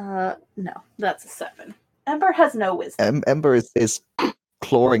 No, that's a 7. Ember has no wisdom. Ember is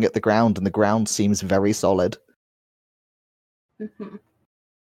clawing at the ground, and the ground seems very solid. Mhm.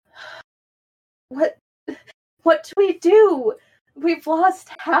 What do we do? We've lost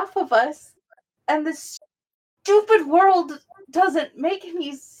half of us, and this stupid world doesn't make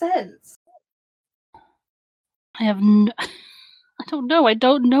any sense. I have I don't know. I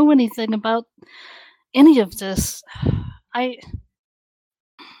don't know anything about any of this. I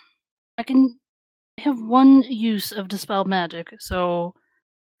can have one use of Dispel Magic, so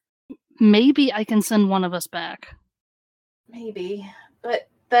maybe I can send one of us back. Maybe, but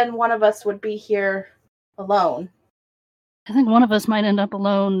then one of us would be here alone. I think one of us might end up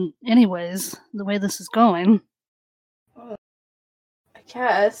alone anyways, the way this is going. I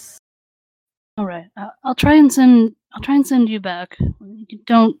guess. All right, I'll try and send you back. You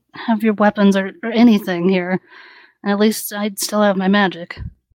don't have your weapons or anything here. At least I'd still have my magic.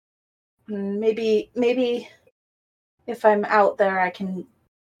 Maybe if I'm out there, I can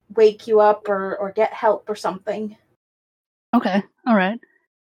wake you up or get help or something. Okay, all right.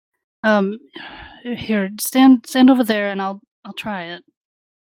 Here, stand over there, and I'll try it.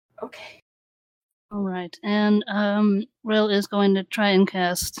 Okay. All right, and Rill is going to try and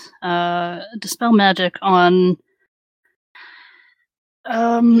cast Dispel Magic on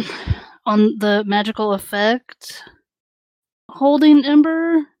the magical effect holding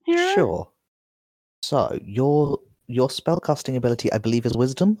Ember here. Sure. So your spellcasting ability, I believe, is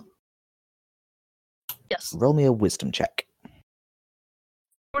Wisdom. Yes. Roll me a Wisdom check.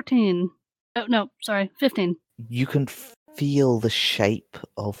 14. Oh no, sorry, 15. You can feel the shape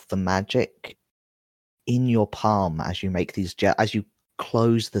of the magic in your palm as you make these as you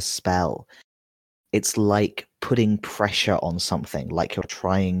close the spell. It's like putting pressure on something, like you're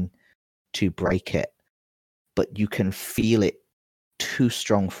trying to break it, but you can feel it too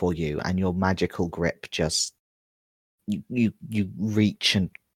strong for you, and your magical grip just you reach and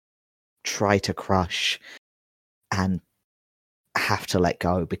try to crush and have to let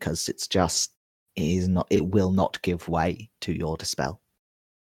go because it will not give way to your dispel.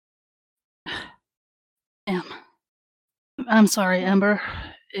 Damn. I'm sorry, Ember.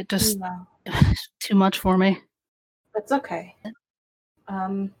 It just No, too much for me. that's okay.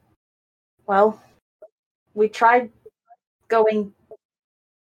 Well, we tried going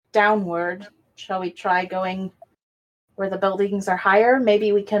downward. Shall we try going where the buildings are higher?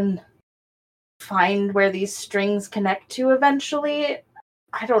 Maybe we can find where these strings connect to eventually.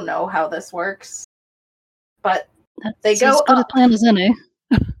 I don't know how this works, but they That's go as good a up. plan as any.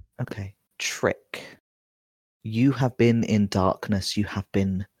 Okay. Trick. You have been in darkness. You have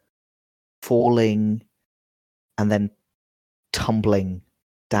been falling and then tumbling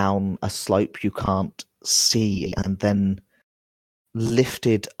down a slope you can't see, and then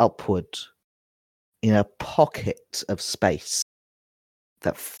lifted upward in a pocket of space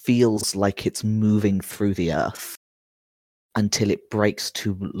that feels like it's moving through the earth until it breaks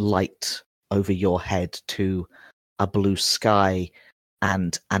to light over your head, to a blue sky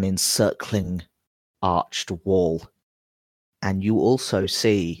and an encircling arched wall. And you also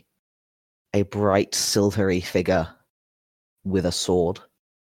see a bright silvery figure with a sword.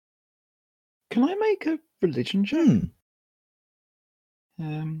 Can I make a religion check?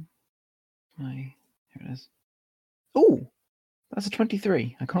 Here it is. Oh, that's a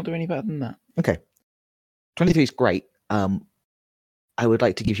 23. I can't do any better than that. Okay. 23 is great. I would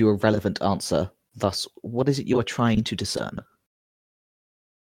like to give you a relevant answer. Thus, what is it you are trying to discern?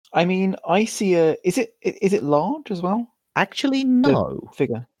 I mean, I see a. Is it large as well? Actually, no.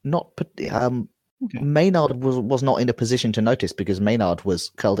 Figure. Not. Okay. Maynard was not in a position to notice because Maynard was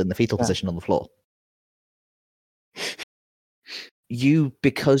curled in the fetal position on the floor. You,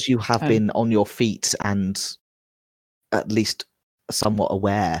 because you have been on your feet and at least somewhat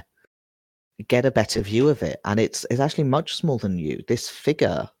aware, get a better view of it, and it's actually much smaller than you. This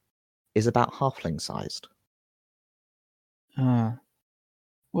figure is about halfling sized.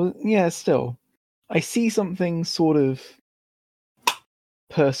 Well, yeah, still. I see something sort of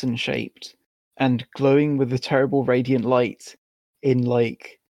person shaped and glowing with a terrible radiant light in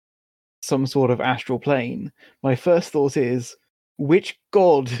like some sort of astral plane. My first thought is, which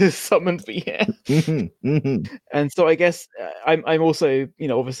god has summoned me here? And so I guess I'm also,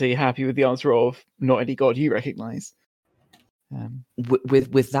 obviously happy with the answer of not any god you recognize.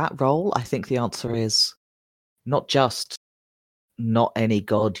 With that role, I think the answer is not just not any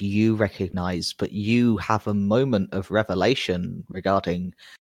god you recognize, but you have a moment of revelation regarding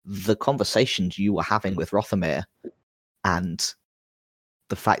the conversations you were having with Rothamir and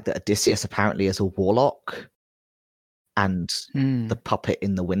the fact that Odysseus apparently is a warlock and the puppet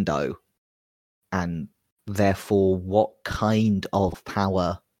in the window, and therefore what kind of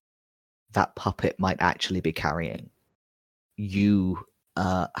power that puppet might actually be carrying. You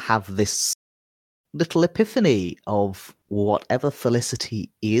have this little epiphany of whatever Felicity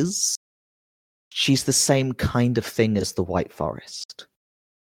is, she's the same kind of thing as the White Forest.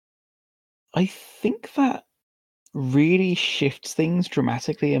 I think that really shifts things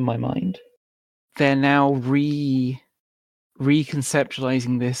dramatically in my mind. They're now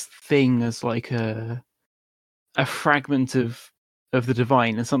reconceptualizing this thing as like a fragment of the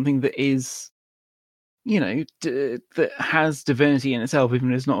divine, and something that is, that has divinity in itself,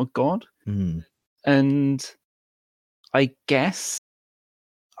 even if it's not a god. And I guess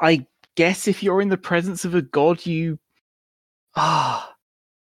if you're in the presence of a god,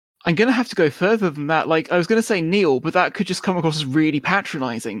 I'm going to have to go further than that. Like, I was going to say kneel, but that could just come across as really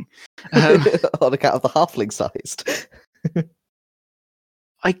patronizing. On account of the halfling sized.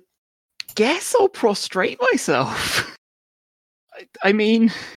 I guess I'll prostrate myself. I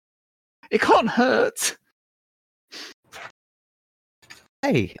mean, it can't hurt.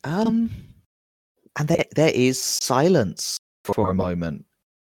 Hey, and there is silence for a moment,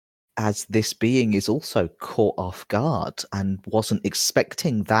 as this being is also caught off guard and wasn't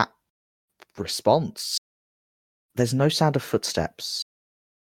expecting that response. There's no sound of footsteps,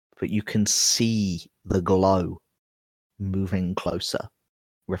 but you can see the glow moving closer,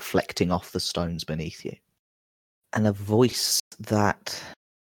 reflecting off the stones beneath you. And a voice that...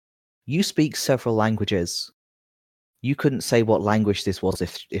 You speak several languages. You couldn't say what language this was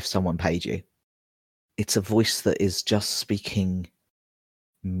if someone paid you. It's a voice that is just speaking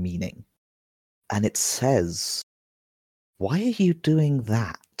meaning. And it says, why are you doing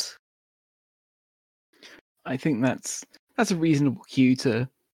that? I think that's a reasonable cue to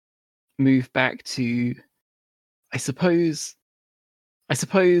move back to, I suppose I'm going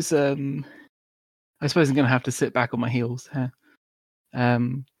to have to sit back on my heels here.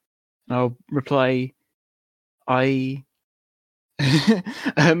 And I'll reply, well,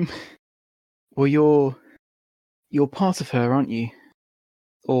 you're part of her, aren't you?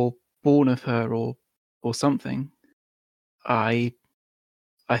 Or born of her, or something. I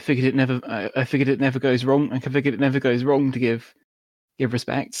figured it never goes wrong. I figured it never goes wrong to give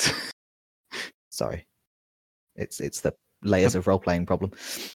respect. Sorry, it's the layers of role playing problem.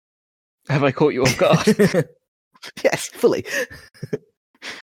 Have I caught you off guard? Yes, fully.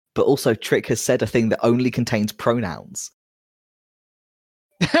 But also, Trick has said a thing that only contains pronouns.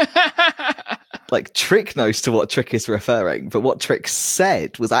 Like, Trick knows to what Trick is referring, but what Trick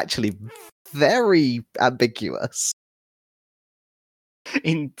said was actually very ambiguous.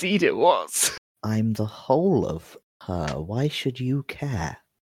 Indeed it was. I'm the whole of her. Why should you care?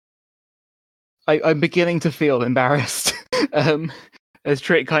 I'm beginning to feel embarrassed. As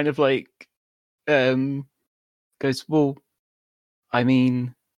Trick kind of like goes, well, I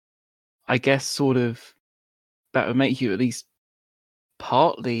mean, I guess sort of that would make you at least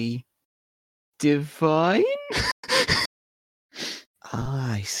partly divine?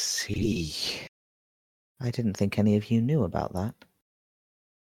 I see. I didn't think any of you knew about that.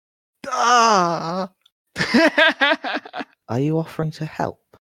 Are you offering to help?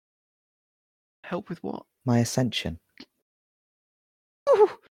 Help with what? My ascension.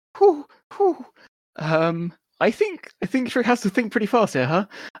 I think Trick has to think pretty fast here, huh?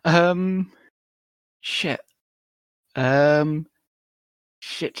 Shit.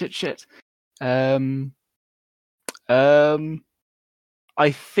 Shit.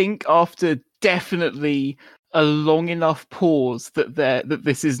 I think after definitely a long enough pause that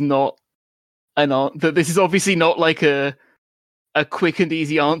this is not that this is obviously not like a quick and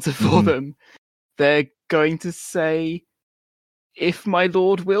easy answer for them. They're going to say, if my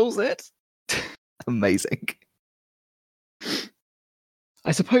lord wills it. Amazing.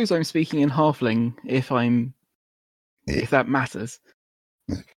 I suppose I'm speaking in halfling if that matters.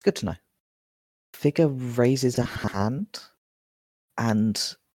 Good to know. Figure raises a hand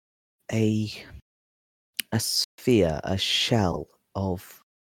and a sphere, a shell of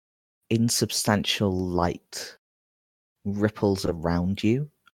insubstantial light ripples around you,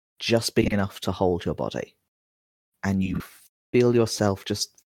 just big enough to hold your body. And you feel yourself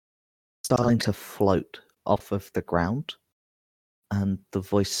just starting to float off of the ground. And the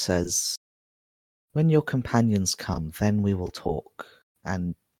voice says, "When your companions come, then we will talk."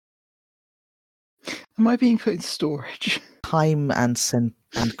 And Am I being put in storage? time and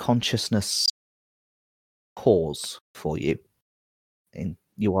consciousness pause for you.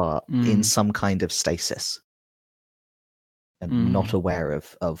 You are in some kind of stasis. And not aware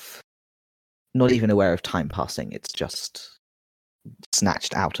of not even aware of time passing. It's just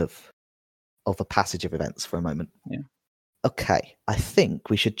snatched out of the passage of events for a moment. Yeah. Okay, I think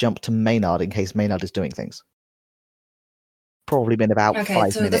we should jump to Maynard in case Maynard is doing things. Probably been about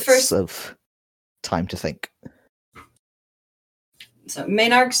 5 minutes of time to think. So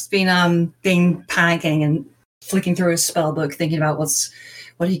Maynard's been panicking and flicking through his spell book, thinking about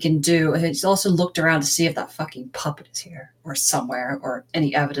what he can do. And he's also looked around to see if that fucking puppet is here or somewhere, or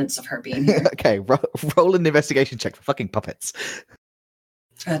any evidence of her being here. Okay, roll an investigation check for fucking puppets.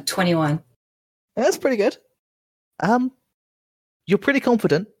 21. That's pretty good. You're pretty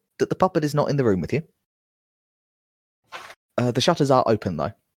confident that the puppet is not in the room with you. The shutters are open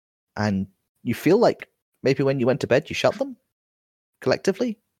though, and you feel like maybe when you went to bed you shut them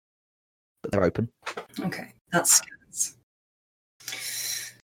collectively, but they're open. Okay, that's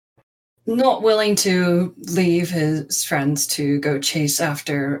not willing to leave his friends to go chase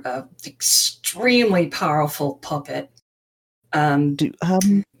after an extremely powerful puppet.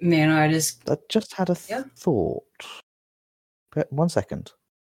 Maynard is... I just had a thought. But 1 second.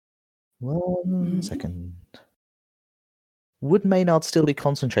 1 second. Would Maynard still be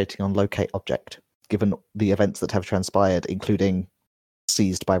concentrating on locate object, given the events that have transpired, including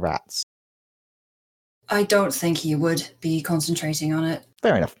seized by rats? I don't think he would be concentrating on it.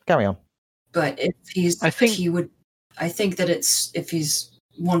 Fair enough. Carry on. But if he's... he would... I think that it's... If he's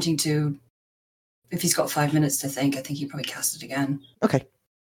wanting to... If he's got 5 minutes to think, I think he'd probably cast it again. Okay.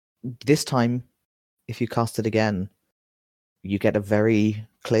 This time, if you cast it again, you get a very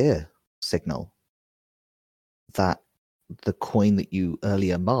clear signal that the coin that you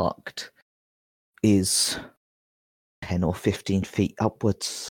earlier marked is 10 or 15 feet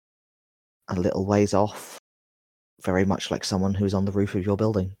upwards, a little ways off, very much like someone who's on the roof of your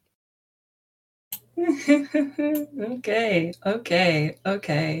building. Okay.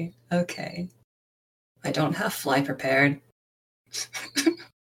 I don't have fly prepared.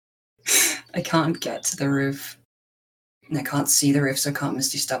 I can't get to the roof. And I can't see the roof, so I can't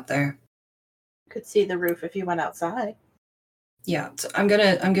Misty Step there. Could see the roof if you went outside. Yeah, so I'm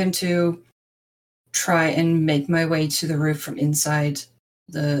going to try and make my way to the roof from inside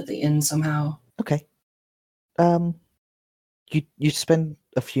the inn somehow. Okay. You spend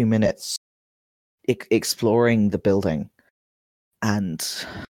a few minutes exploring the building, and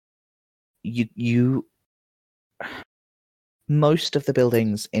you most of the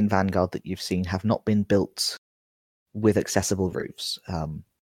buildings in Vanguard that you've seen have not been built with accessible roofs.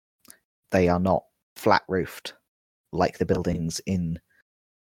 They are not flat roofed like the buildings in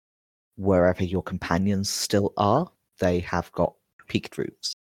wherever your companions still are. They have got peaked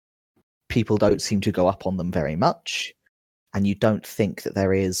roofs. People don't seem to go up on them very much, and you don't think that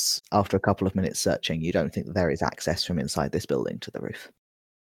there is, after a couple of minutes searching, you don't think that there is access from inside this building to the roof.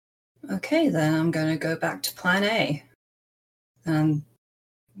 Okay, then I'm going to go back to Plan A.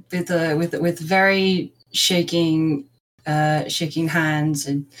 With very shaking hands,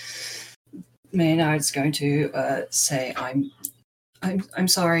 and Maynard's going to say, "I'm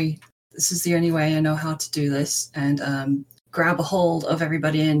sorry. This is the only way I know how to do this." And grab a hold of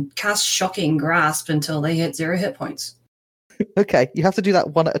everybody and cast Shocking Grasp until they hit 0 hit points. Okay, you have to do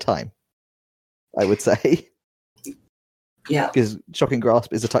that one at a time, I would say. Yeah. Because Shocking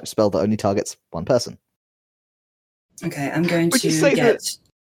Grasp is a touch spell that only targets one person. Okay, I'm going Would to you say get...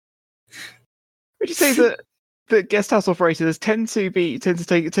 Would you say that the guest house operators tend to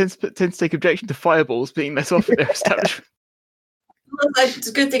take objection to fireballs being let off in their establishment? Well, it's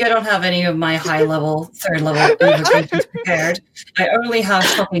a good thing I don't have any of my high-level, third-level invocations prepared. I only have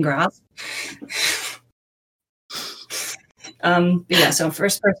Shocking Grasp. But yeah, so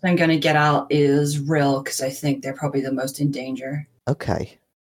first person I'm going to get out is Rill, because I think they're probably the most in danger. Okay.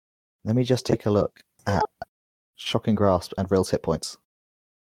 Let me just take a look at Shocking Grasp and Rill's hit points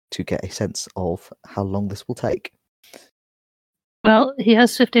to get a sense of how long this will take. Well, he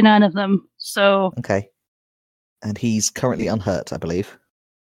has 59 of them, so... Okay. And he's currently unhurt, I believe.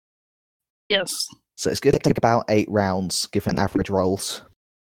 Yes. So it's going to take about 8 rounds, given average rolls.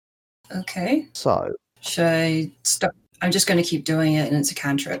 Okay. So... Should I stop? I'm just going to keep doing it, and it's a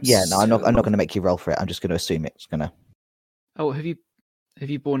cantrip. Yeah, no, I'm not going to make you roll for it. I'm just going to assume it's going to... Oh, have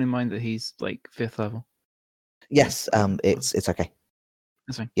you borne in mind that he's like 5th level? Yes, it's okay.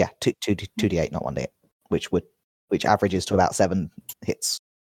 That's fine. Yeah, 2d8, not 1d8, which averages to about 7 hits.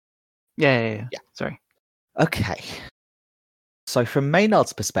 Yeah. Yeah. Sorry. Okay. So from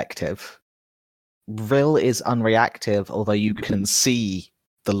Maynard's perspective, Rill is unreactive, although you can see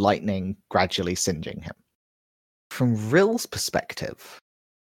the lightning gradually singeing him. From Rill's perspective,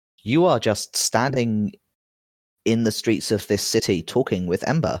 you are just standing in the streets of this city talking with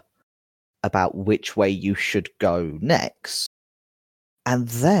Ember about which way you should go next. And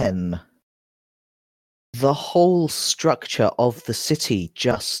then the whole structure of the city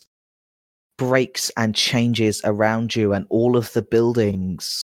just breaks and changes around you, and all of the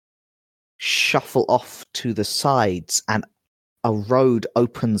buildings shuffle off to the sides, and a road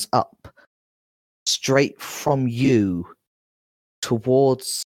opens up straight from you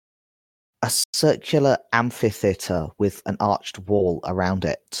towards a circular amphitheater with an arched wall around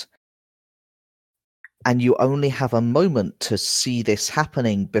it. And you only have a moment to see this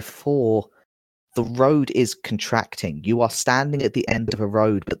happening before the road is contracting. You are standing at the end of a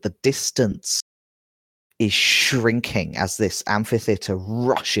road, but the distance is shrinking as this amphitheater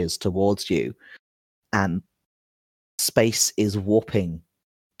rushes towards you, and space is warping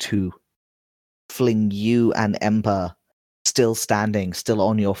to fling you and Ember, still standing, still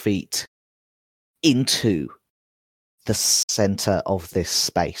on your feet, into the center of this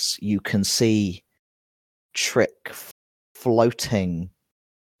space. You can see Trick floating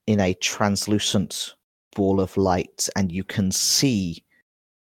in a translucent ball of light, and you can see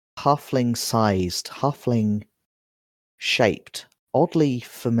halfling-sized, halfling-shaped, oddly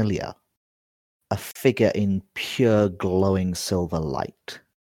familiar, a figure in pure glowing silver light.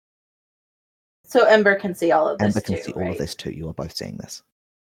 So Ember can see all of this Ember can too, see all right? of this too. You are both seeing this.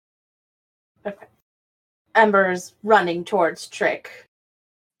 Okay. Ember's running towards Trick.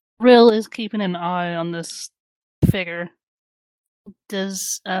 Rill is keeping an eye on this figure. Do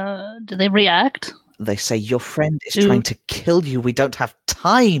they react? They say, your friend is Do- trying to kill you. We don't have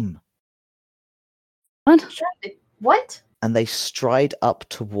time. What? What? And they stride up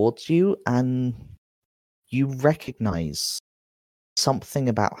towards you, and you recognize something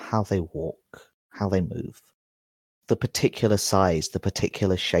about how they walk, how they move, the particular size, the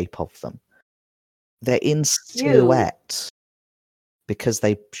particular shape of them. They're in silhouette because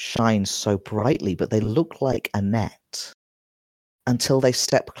they shine so brightly, but they look like a net until they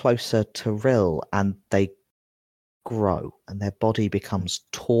step closer to Rill, and they grow, and their body becomes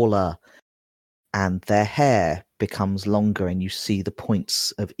taller, and their hair becomes longer, and you see the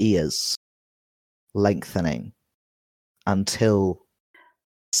points of ears lengthening until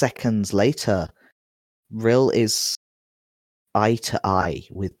seconds later, Rill is eye to eye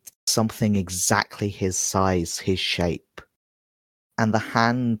with something exactly his size, his shape. And the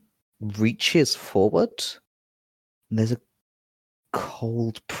hand reaches forward, and there's a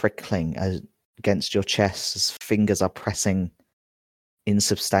cold prickling against your chest as fingers are pressing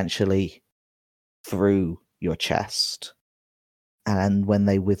insubstantially through your chest. And when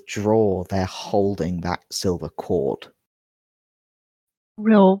they withdraw, they're holding that silver cord.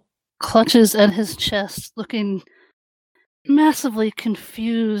 Rill clutches at his chest, looking massively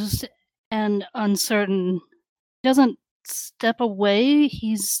confused and uncertain. He doesn't step away.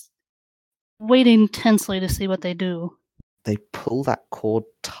 He's waiting tensely to see what they do. They pull that cord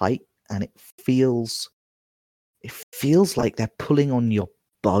tight, and it feels like they're pulling on your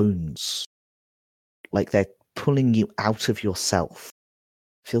bones, like they're pulling you out of yourself.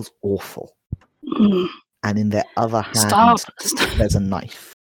 It feels awful. And in their other hand, Stop. there's a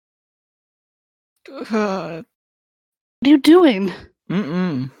knife. What are you doing?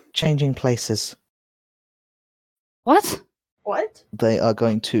 Changing places. What? What? They are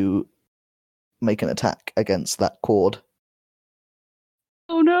going to make an attack against that cord.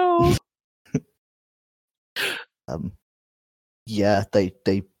 Oh no. Yeah, they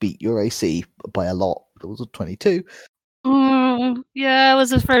beat your AC by a lot. It was a 22. Yeah, I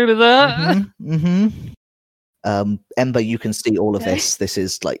was afraid of that. Ember, you can see all of Okay. this. This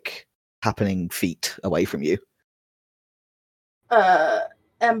is like happening feet away from you.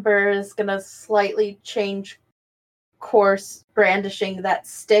 Ember is gonna slightly change course, brandishing that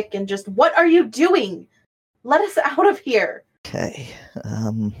stick, and just, what are you doing? Let us out of here. Okay.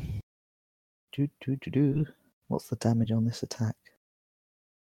 What's the damage on this attack?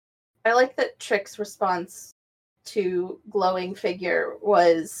 I like that Trick's response to glowing figure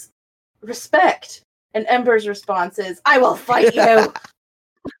was respect, and Ember's response is, I will fight you.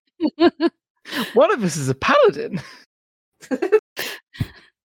 One of us is a paladin.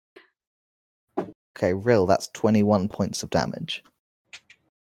 Okay, Rill, that's 21 points of damage.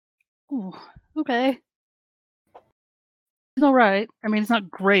 Ooh, okay. He's all right. I mean, it's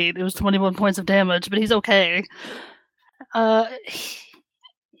not great. It was 21 points of damage, but he's okay.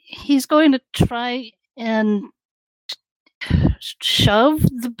 He's going to try and shove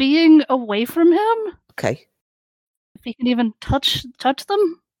the being away from him. Okay. If he can even touch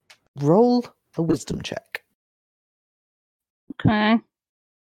them. Roll a wisdom check. Okay.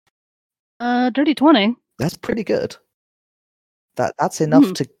 Dirty 20. That's pretty good. That's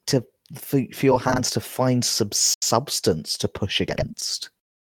enough to for your hands to find some substance to push against.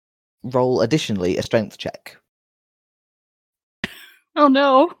 Roll additionally a strength check. Oh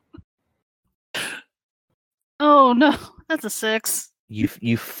no. Oh no. That's a 6.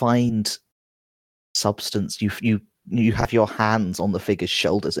 You find substance. You have your hands on the figure's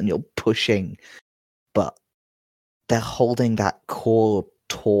shoulders and you're pushing, but they're holding that core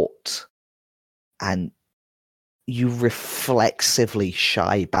taut, and you reflexively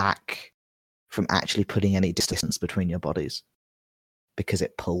shy back from actually putting any distance between your bodies because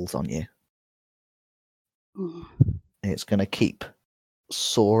it pulls on you. It's going to keep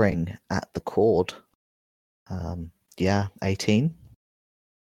soaring at the cord. 18.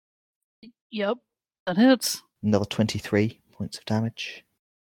 Yep. That hits. Another 23 points of damage.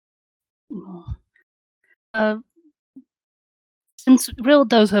 Since Rill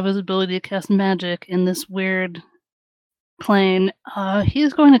does have his ability to cast magic in this weird plane,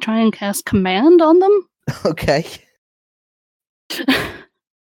 he's going to try and cast command on them. Okay.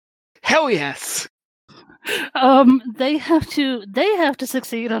 Hell yes! They have to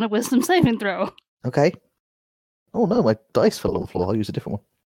succeed on a wisdom saving throw. Okay. Oh no, my dice fell on the floor. I'll use a different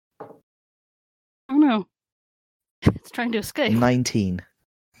one. Oh no. It's trying to escape. 19.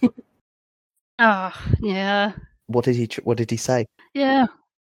 Yeah. What did he say? Yeah.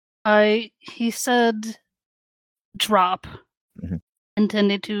 He said drop. Mhm.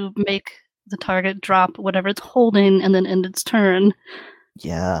 Intended to make the target drop whatever it's holding and then end its turn.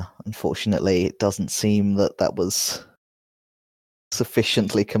 Yeah, unfortunately, it doesn't seem that was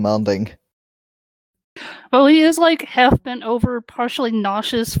sufficiently commanding. Well, he is like half bent over, partially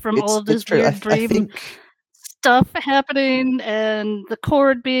nauseous from all of this true. weird I dream think, stuff happening and the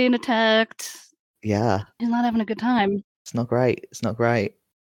cord being attacked. yeah, He's not having a good time. it's not great. It's not great.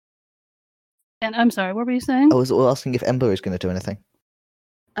 And I'm sorry, what were you saying? I was asking if Ember is going to do anything.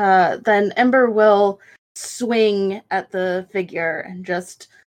 Then Ember will swing at the figure and just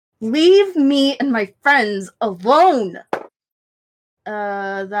leave me and my friends alone.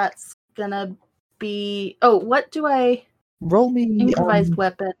 That's gonna be. Oh, what do I? Roll me Improvised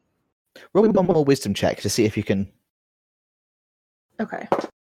weapon. Roll me one more wisdom check to see if you can. Okay.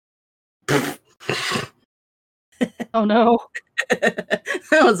 Oh no.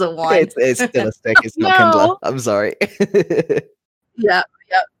 That was a 1. It's still a stick. It's not No. Kindler. I'm sorry. Yeah,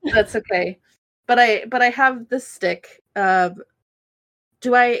 that's okay. But I have the stick. Do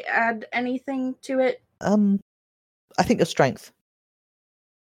I add anything to it? I think your strength.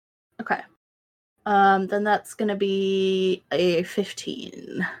 Okay. Then that's gonna be a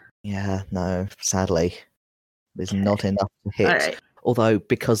 15. Yeah, no, sadly, there's not enough to hit. All right. Although,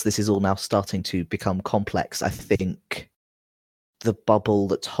 because this is all now starting to become complex, I think the bubble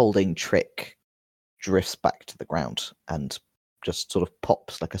that's holding Trick drifts back to the ground and just sort of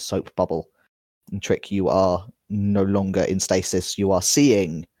pops like a soap bubble. And Trick, you are no longer in stasis. You are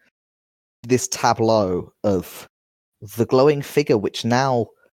seeing this tableau of the glowing figure, which now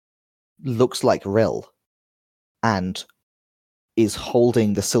looks like Rill, and is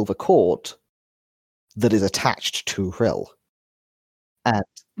holding the silver cord that is attached to Rill. And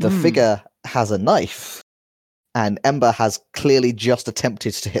the figure has a knife, and Ember has clearly just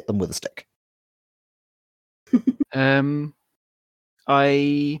attempted to hit them with a stick. What am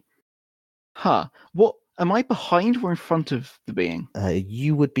I behind or in front of the being?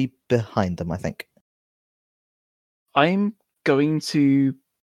 You would be behind them, I think. I'm going to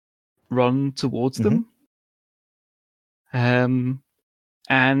run towards them. And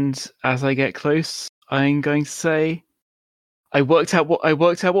as I get close, I'm going to say, I worked out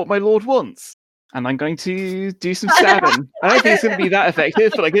what my lord wants, and I'm going to do some stabbing. I don't think it's going to be that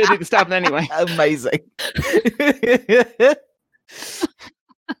effective, but I'm going to do the stabbing anyway. Amazing.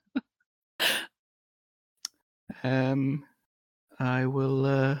 I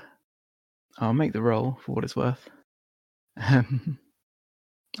will. I'll make the roll for what it's worth.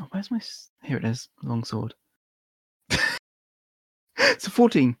 Where's my? Here it is. Longsword. It's a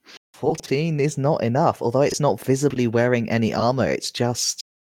 14. 14 is not enough, although it's not visibly wearing any armor. It's just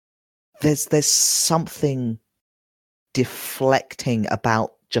there's something deflecting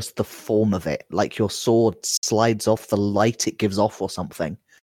about just the form of it, like your sword slides off the light it gives off or something.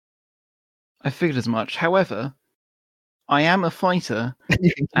 I figured as much. However, I am a fighter You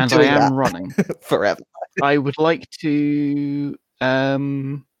can keep and I doing am that running. forever. I would like to.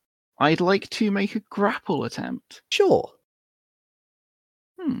 I'd like to make a grapple attempt. Sure.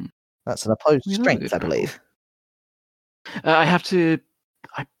 Hmm. That's an opposed We love a strength, good I believe. I have to.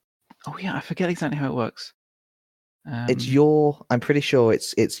 Oh yeah, I forget exactly how it works. It's your. I'm pretty sure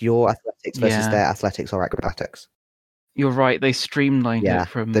it's your athletics versus Yeah. their athletics or acrobatics. You're right. They streamlined Yeah, it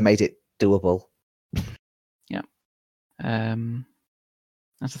from. they made it doable.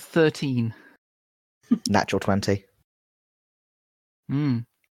 That's a 13. Natural 20.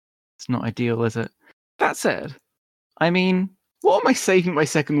 It's not ideal, is it? That said, I mean, what am I saving my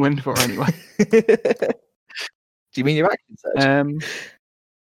second wind for anyway? Do you mean your action surge?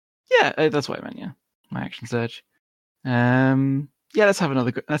 Yeah, that's what I meant. Yeah, my action surge. Yeah, let's have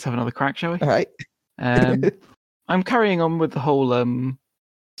another crack, shall we? All right. I'm carrying on with the whole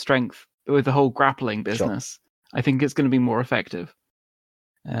strength, with the whole grappling business. I think it's going to be more effective.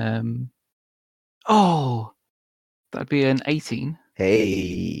 Oh, that'd be an 18.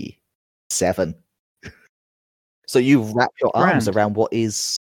 Hey, 7. So you wrap your arms Grand. around what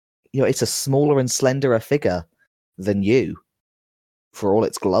is, it's a smaller and slenderer figure than you. For all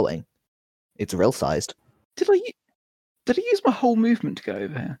it's glowing, it's real sized. Did I use my whole movement to go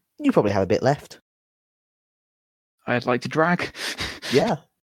over here? You probably have a bit left. I'd like to drag. Yeah.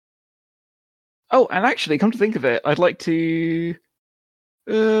 Oh, and actually, come to think of it, I'd like to.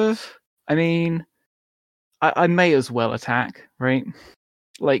 I mean, I may as well attack, right?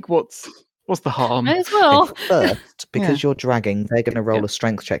 Like, what's the harm? May as well. First, because you're dragging, they're going to roll a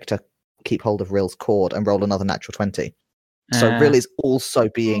strength check to keep hold of Rill's cord and roll another natural 20. So Rill is also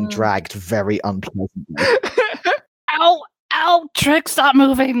being dragged very unpleasantly. Ow! Ow! Trick, stop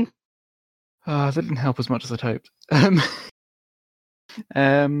moving! That didn't help as much as I'd hoped.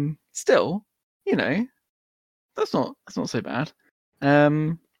 Still, that's not so bad.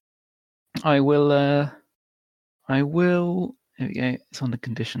 I will. Here we go. It's on the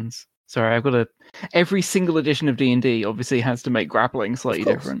conditions. Sorry, I've got every single edition of D&D obviously has to make grappling slightly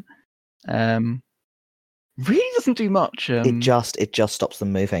different. Really doesn't do much. It just stops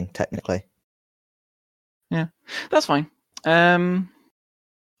them moving, technically. Yeah, that's fine.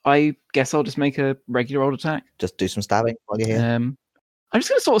 I guess I'll just make a regular old attack. Just do some stabbing while you're here. I'm just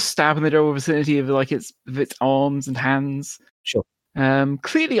gonna sort of stab in the general vicinity of its arms and hands. Sure.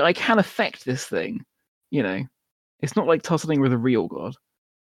 Clearly, I can affect this thing. It's not like tussling with a real god.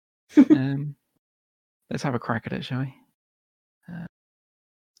 Let's have a crack at it, shall we?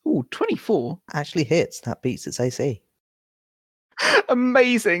 24. Actually hits. That beats its AC.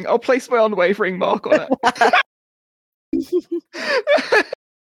 Amazing. I'll place my unwavering mark on it.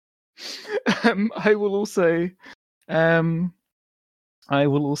 I will also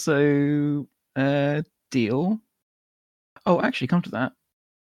deal. Oh, actually, come to that.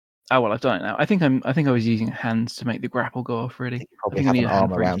 Oh well, I've done it now. I think I was using hands to make the grapple go off. Really, You probably I have need an a hand arm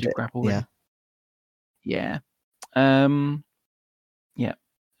for it to around do it. grapple. Yeah. Really. Yeah.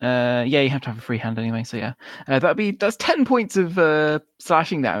 Yeah. You have to have a free hand anyway. So yeah, that's 10 points of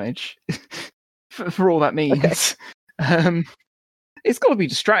slashing damage for all that means. Okay. It's got to be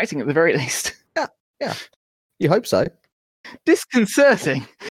distracting at the very least. Yeah. You hope so. Disconcerting.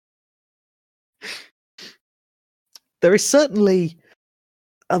 There is certainly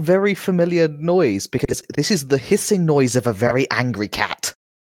a very familiar noise because this is the hissing noise of a very angry cat.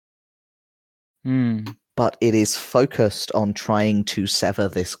 But it is focused on trying to sever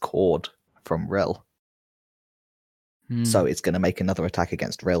this cord from Rill. So it's going to make another attack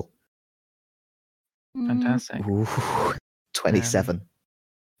against Rill. Fantastic. Ooh, 27.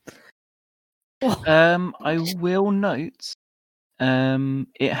 I will note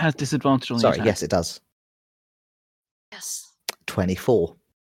it has disadvantage on the Sorry, attack. yes, it does. Yes. 24.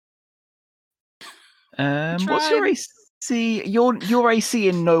 What's your AC? Your AC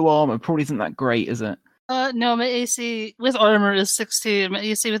in no armor probably isn't that great, is it? No, my AC with armor is 16. My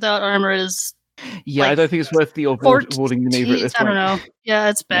AC without armor is. Yeah, I don't think it's worth the avoiding maneuver at this point. I don't know. Yeah,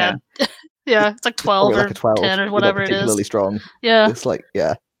 it's bad. Yeah, it's like 12 or 12, 10 or whatever it is. Particularly strong. Yeah. It's like,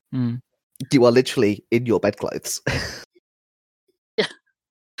 yeah. You are literally in your bedclothes. Yeah.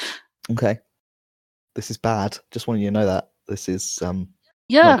 Okay. This is bad. Just wanted you to know that. This is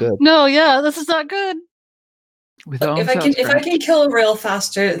yeah. not good. No, yeah, this is not good. If I can kill Rill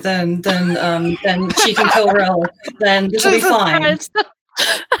faster than she can kill Rill, then this will be fine.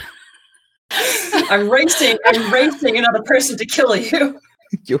 I'm racing another person to kill you.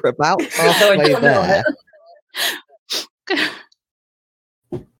 You're about halfway there.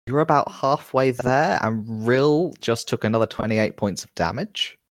 You're about halfway there, and Rill just took another 28 points of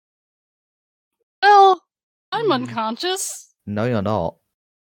damage. Well, I'm Hmm. unconscious. No, you're not.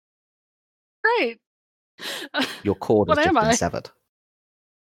 Great. Your cord has What just am been I? severed.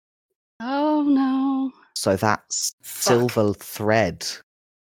 Oh no. So that Fuck. silver thread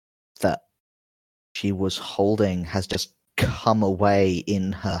that she was holding has just come away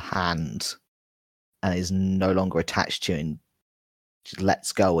in her hand and is no longer attached to you, and she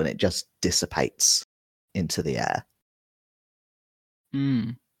lets go and it just dissipates into the air.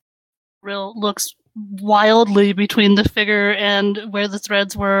 Hmm. Rill looks wildly between the figure and where the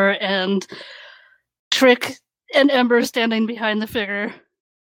threads were, and Trick and Ember standing behind the figure.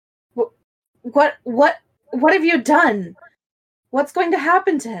 What have you done? What's going to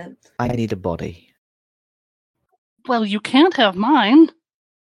happen to him? I need a body. Well, you can't have mine.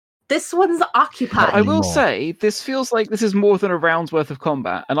 This one's occupied. I will Anymore. say, this feels like this is more than a round's worth of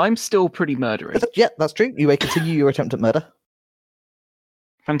combat, and I'm still pretty murderous. Yeah, that's true. You may continue your attempt at murder.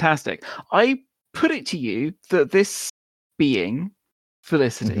 Fantastic. I put it to you that this being,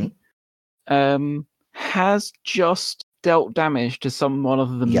 Felicity, has just dealt damage to someone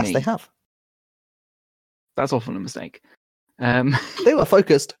other than Yes, me. they have. That's often a mistake. They were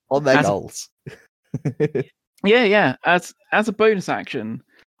focused on their As a- goals. Yeah. As a bonus action,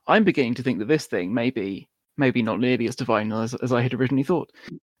 I'm beginning to think that this thing may be maybe not nearly as divine as I had originally thought.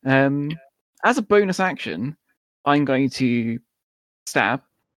 As a bonus action, I'm going to stab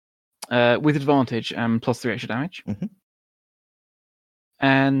with advantage and plus 3 extra damage. Mhm.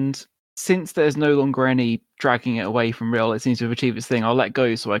 And since there's no longer any dragging it away from Rill, it seems to have achieved its thing. I'll let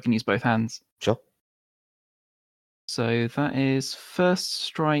go so I can use both hands. Sure. So that is first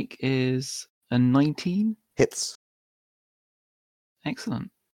strike is a 19. Hits.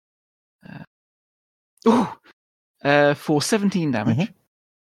 Excellent. For 17 damage. Mhm.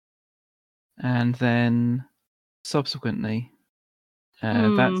 And then subsequently,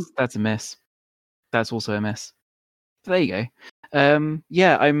 that's a miss. That's also a miss. There you go.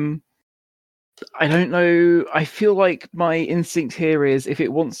 I don't know. I feel like my instinct here is if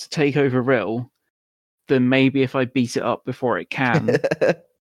it wants to take over Rill, then maybe if I beat it up before it can,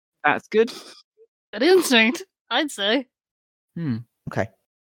 that's good. Good instinct, I'd say. Okay.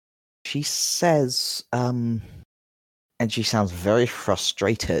 She says, and she sounds very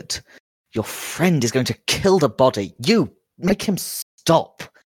frustrated. Your friend is going to kill the body. You make him stop.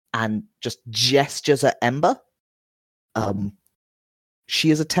 And just gestures at Ember. She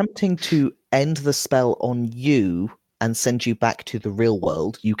is attempting to end the spell on you and send you back to the real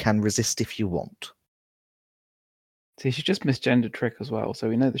world. You can resist if you want. See, she just misgendered Trick as well, so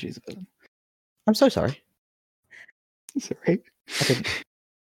we know that she's a villain. I'm so sorry. Sorry. I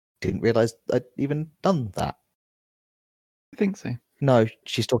didn't realize I'd even done that. I think so. No,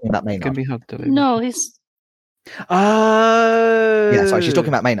 she's talking about It can Maynard. be hard to do. No, he's Oh! Yeah, sorry, she's talking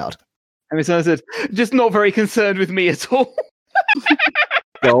about Maynard. I mean, someone said, just not very concerned with me at all.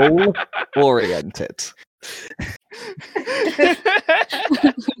 Goal oriented.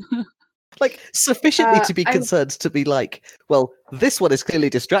 Like, sufficiently to be concerned to be like, well, this one is clearly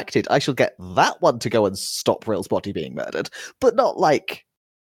distracted. I shall get that one to go and stop Rill's body being murdered, but not like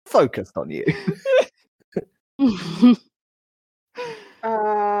focused on you.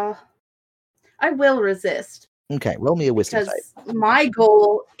 I will resist Okay, roll me a wisdom because save. my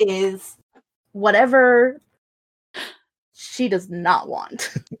goal is whatever she does not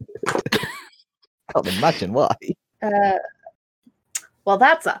want. Can't imagine why. Well,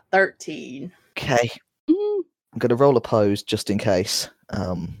 that's a 13. Okay, I'm going to roll a pose just in case.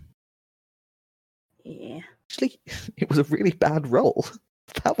 Yeah. Actually, it was a really bad roll.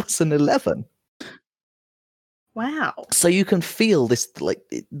 That was an 11. Wow. So you can feel this, like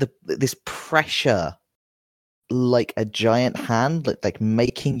this pressure, like a giant hand, like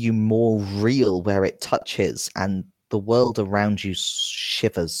making you more real where it touches, and the world around you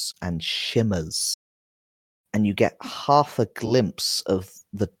shivers and shimmers, and you get half a glimpse of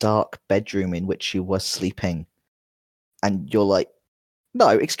the dark bedroom in which you were sleeping, and you're like, "No,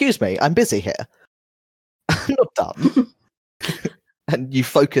 excuse me, I'm busy here. I'm not done." And you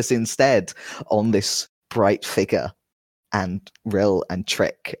focus instead on this bright figure and Rill and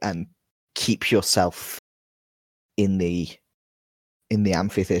Trick, and keep yourself in the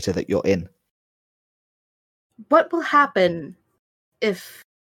amphitheater that you're in. What will happen if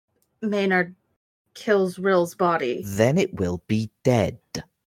Maynard kills Rill's body? Then it will be dead.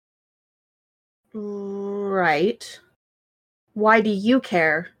 Right. Why do you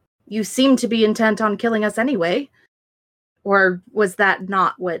care? You seem to be intent on killing us anyway. Or was that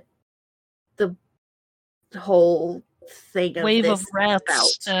not what the whole thing of wave this of rats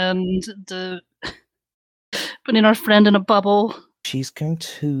about? and the putting our friend in a bubble. She's going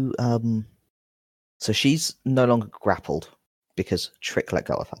to So she's no longer grappled because Trick let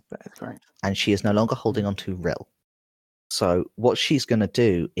go of her. That is correct. And she is no longer holding on to Rill. So what she's going to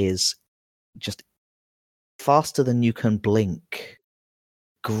do is just faster than you can blink,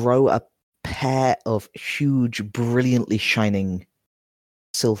 grow a pair of huge, brilliantly shining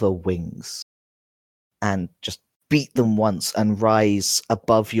silver wings and just beat them once and rise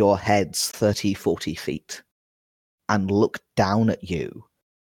above your heads 30, 40 feet and look down at you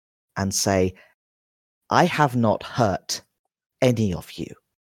and say, I have not hurt any of you.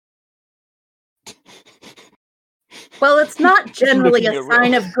 Well, it's not generally Looking a at Rill.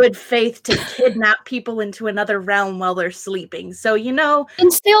 sign of good faith to kidnap people into another realm while they're sleeping. So,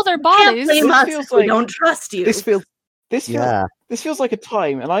 And steal their can't bodies. blame This us feels if we like- don't trust you. This feels This feels, yeah. this feels like a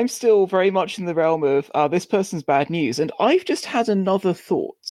time, and I'm still very much in the realm of this person's bad news. And I've just had another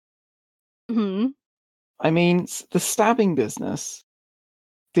thought. Hmm. I mean, the stabbing business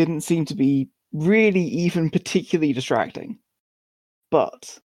didn't seem to be really even particularly distracting.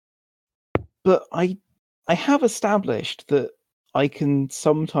 But I have established that I can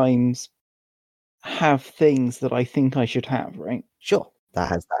sometimes have things that I think I should have, right? Sure.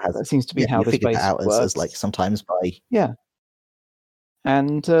 That That seems to be how you this figured space that out works. as like sometimes by Yeah.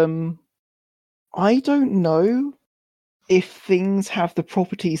 And I don't know if things have the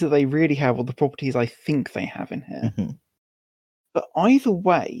properties that they really have or the properties I think they have in here. Mhm. But either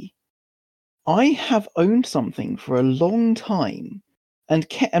way, I have owned something for a long time and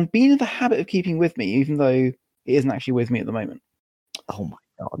been in the habit of keeping with me, even though it isn't actually with me at the moment. Oh my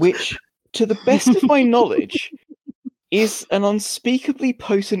god. Which, to the best of my knowledge, is an unspeakably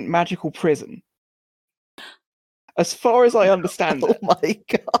potent magical prison. As far as I understand Oh it. my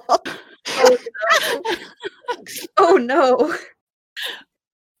god. Oh no.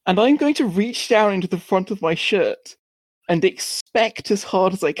 And I'm going to reach down into the front of my shirt and expect as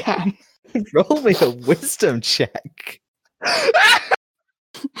hard as I can. Roll me a wisdom check.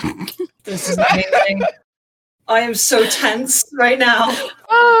 This is amazing. I am so tense right now.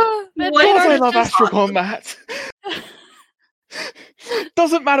 Ah, that Why made God, her I love just- Astral Combat.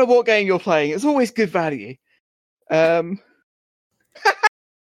 Doesn't matter what game you're playing, it's always good value. Oh.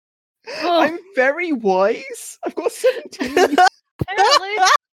 I'm very wise. I've got 17. Apparently.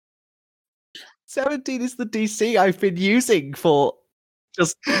 17 is the DC I've been using for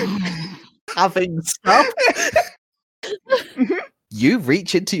just having stuff. You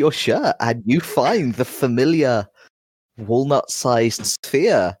reach into your shirt and you find the familiar walnut-sized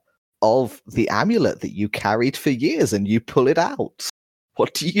sphere of the amulet that you carried for years, and you pull it out.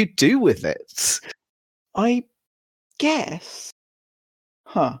 What do you do with it? I guess.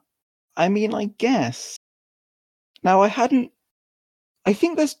 Huh. I mean, I guess. Now, I think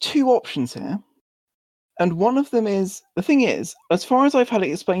there's two options here. And one of them is, the thing is, as far as I've had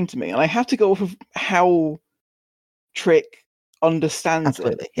it explained to me, and I have to go off of how Trick understands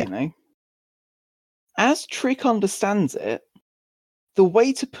Absolutely, it, you know? As Trick understands it, the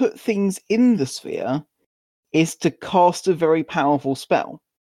way to put things in the sphere is to cast a very powerful spell.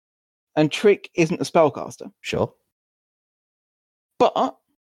 And Trick isn't a spellcaster. Sure. But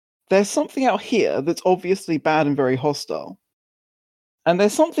there's something out here that's obviously bad and very hostile. And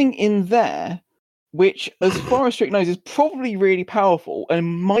there's something in there which, as far as Trick knows, is probably really powerful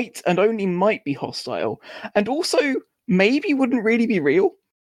and might and only might be hostile. And also maybe wouldn't really be real.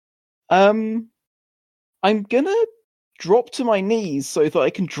 I'm gonna drop to my knees so that I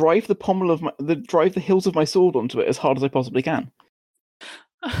can drive drive the hills of my sword onto it as hard as I possibly can.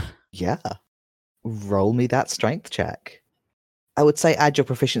 Yeah. Roll me that strength check. I would say add your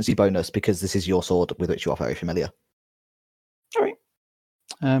proficiency bonus because this is your sword with which you are very familiar. All right.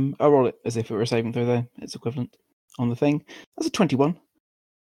 I'll roll it as if it were a saving throw there. It's equivalent on the thing. That's a 21.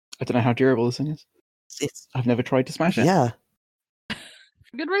 I don't know how durable this thing is. It's I've never tried to smash it. yeah,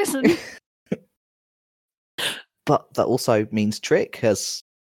 For good reason. but that also means Trick has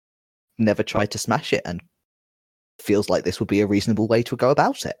never tried to smash it and feels like this would be a reasonable way to go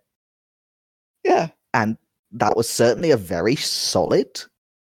about it. Yeah. And that was certainly a very solid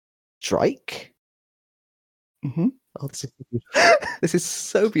strike. Mm-hmm. Oh, this is beautiful. This is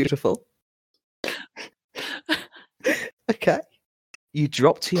so beautiful. Okay. You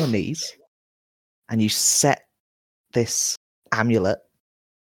drop to your knees and you set this amulet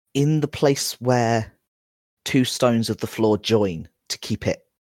in the place where two stones of the floor join to keep it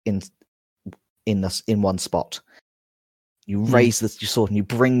in one spot. You raise your sword and you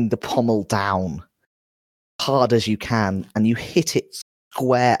bring the pommel down hard as you can and you hit it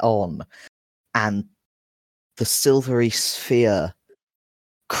square on, and the silvery sphere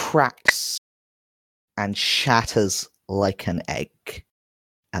cracks and shatters like an egg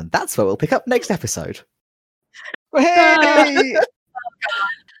And that's where we'll pick up next episode. Hey!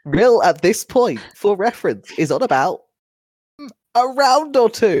 Rill, at this point, for reference, is on about a round or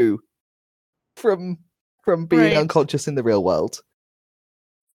two from being Right. unconscious in the real world.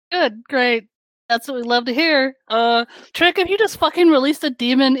 Good, great. That's what we love to hear. Trick, if you just fucking released a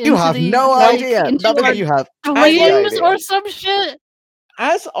demon into You have the, no like, idea. into None our of you have any dreams idea. or some shit.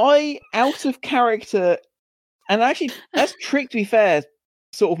 As I, out of character, and actually, as Trick, to be fair,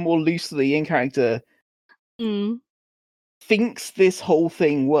 sort of more loosely in character, Mm. thinks this whole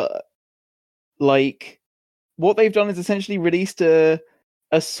thing worked. Like, what they've done is essentially released a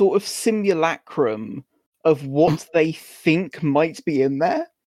sort of simulacrum of what they think might be in there.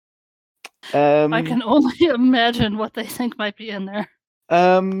 I can only imagine what they think might be in there.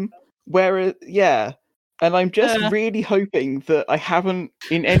 Whereas, yeah, and I'm just Yeah. really hoping that I haven't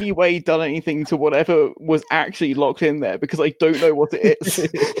in any way done anything to whatever was actually locked in there, because I don't know what it is.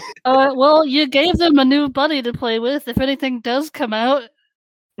 Well, you gave them a new buddy to play with. If anything does come out,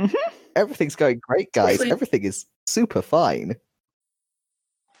 Everything's going great, guys. Hopefully- Everything is super fine.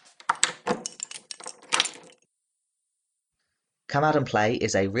 Come Out and Play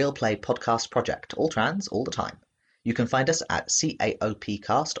is a real play podcast project, all trans, all the time. You can find us at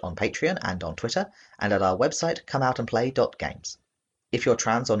CAOPcast on Patreon and on Twitter, and at our website, comeoutandplay.games. If you're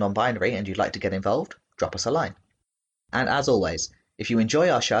trans or non-binary and you'd like to get involved, drop us a line. And as always, if you enjoy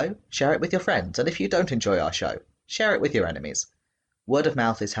our show, share it with your friends, and if you don't enjoy our show, share it with your enemies. Word of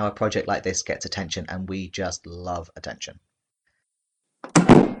mouth is how a project like this gets attention, and we just love attention.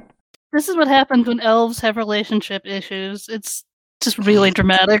 this is what happens when elves have relationship issues. It's just really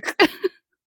dramatic.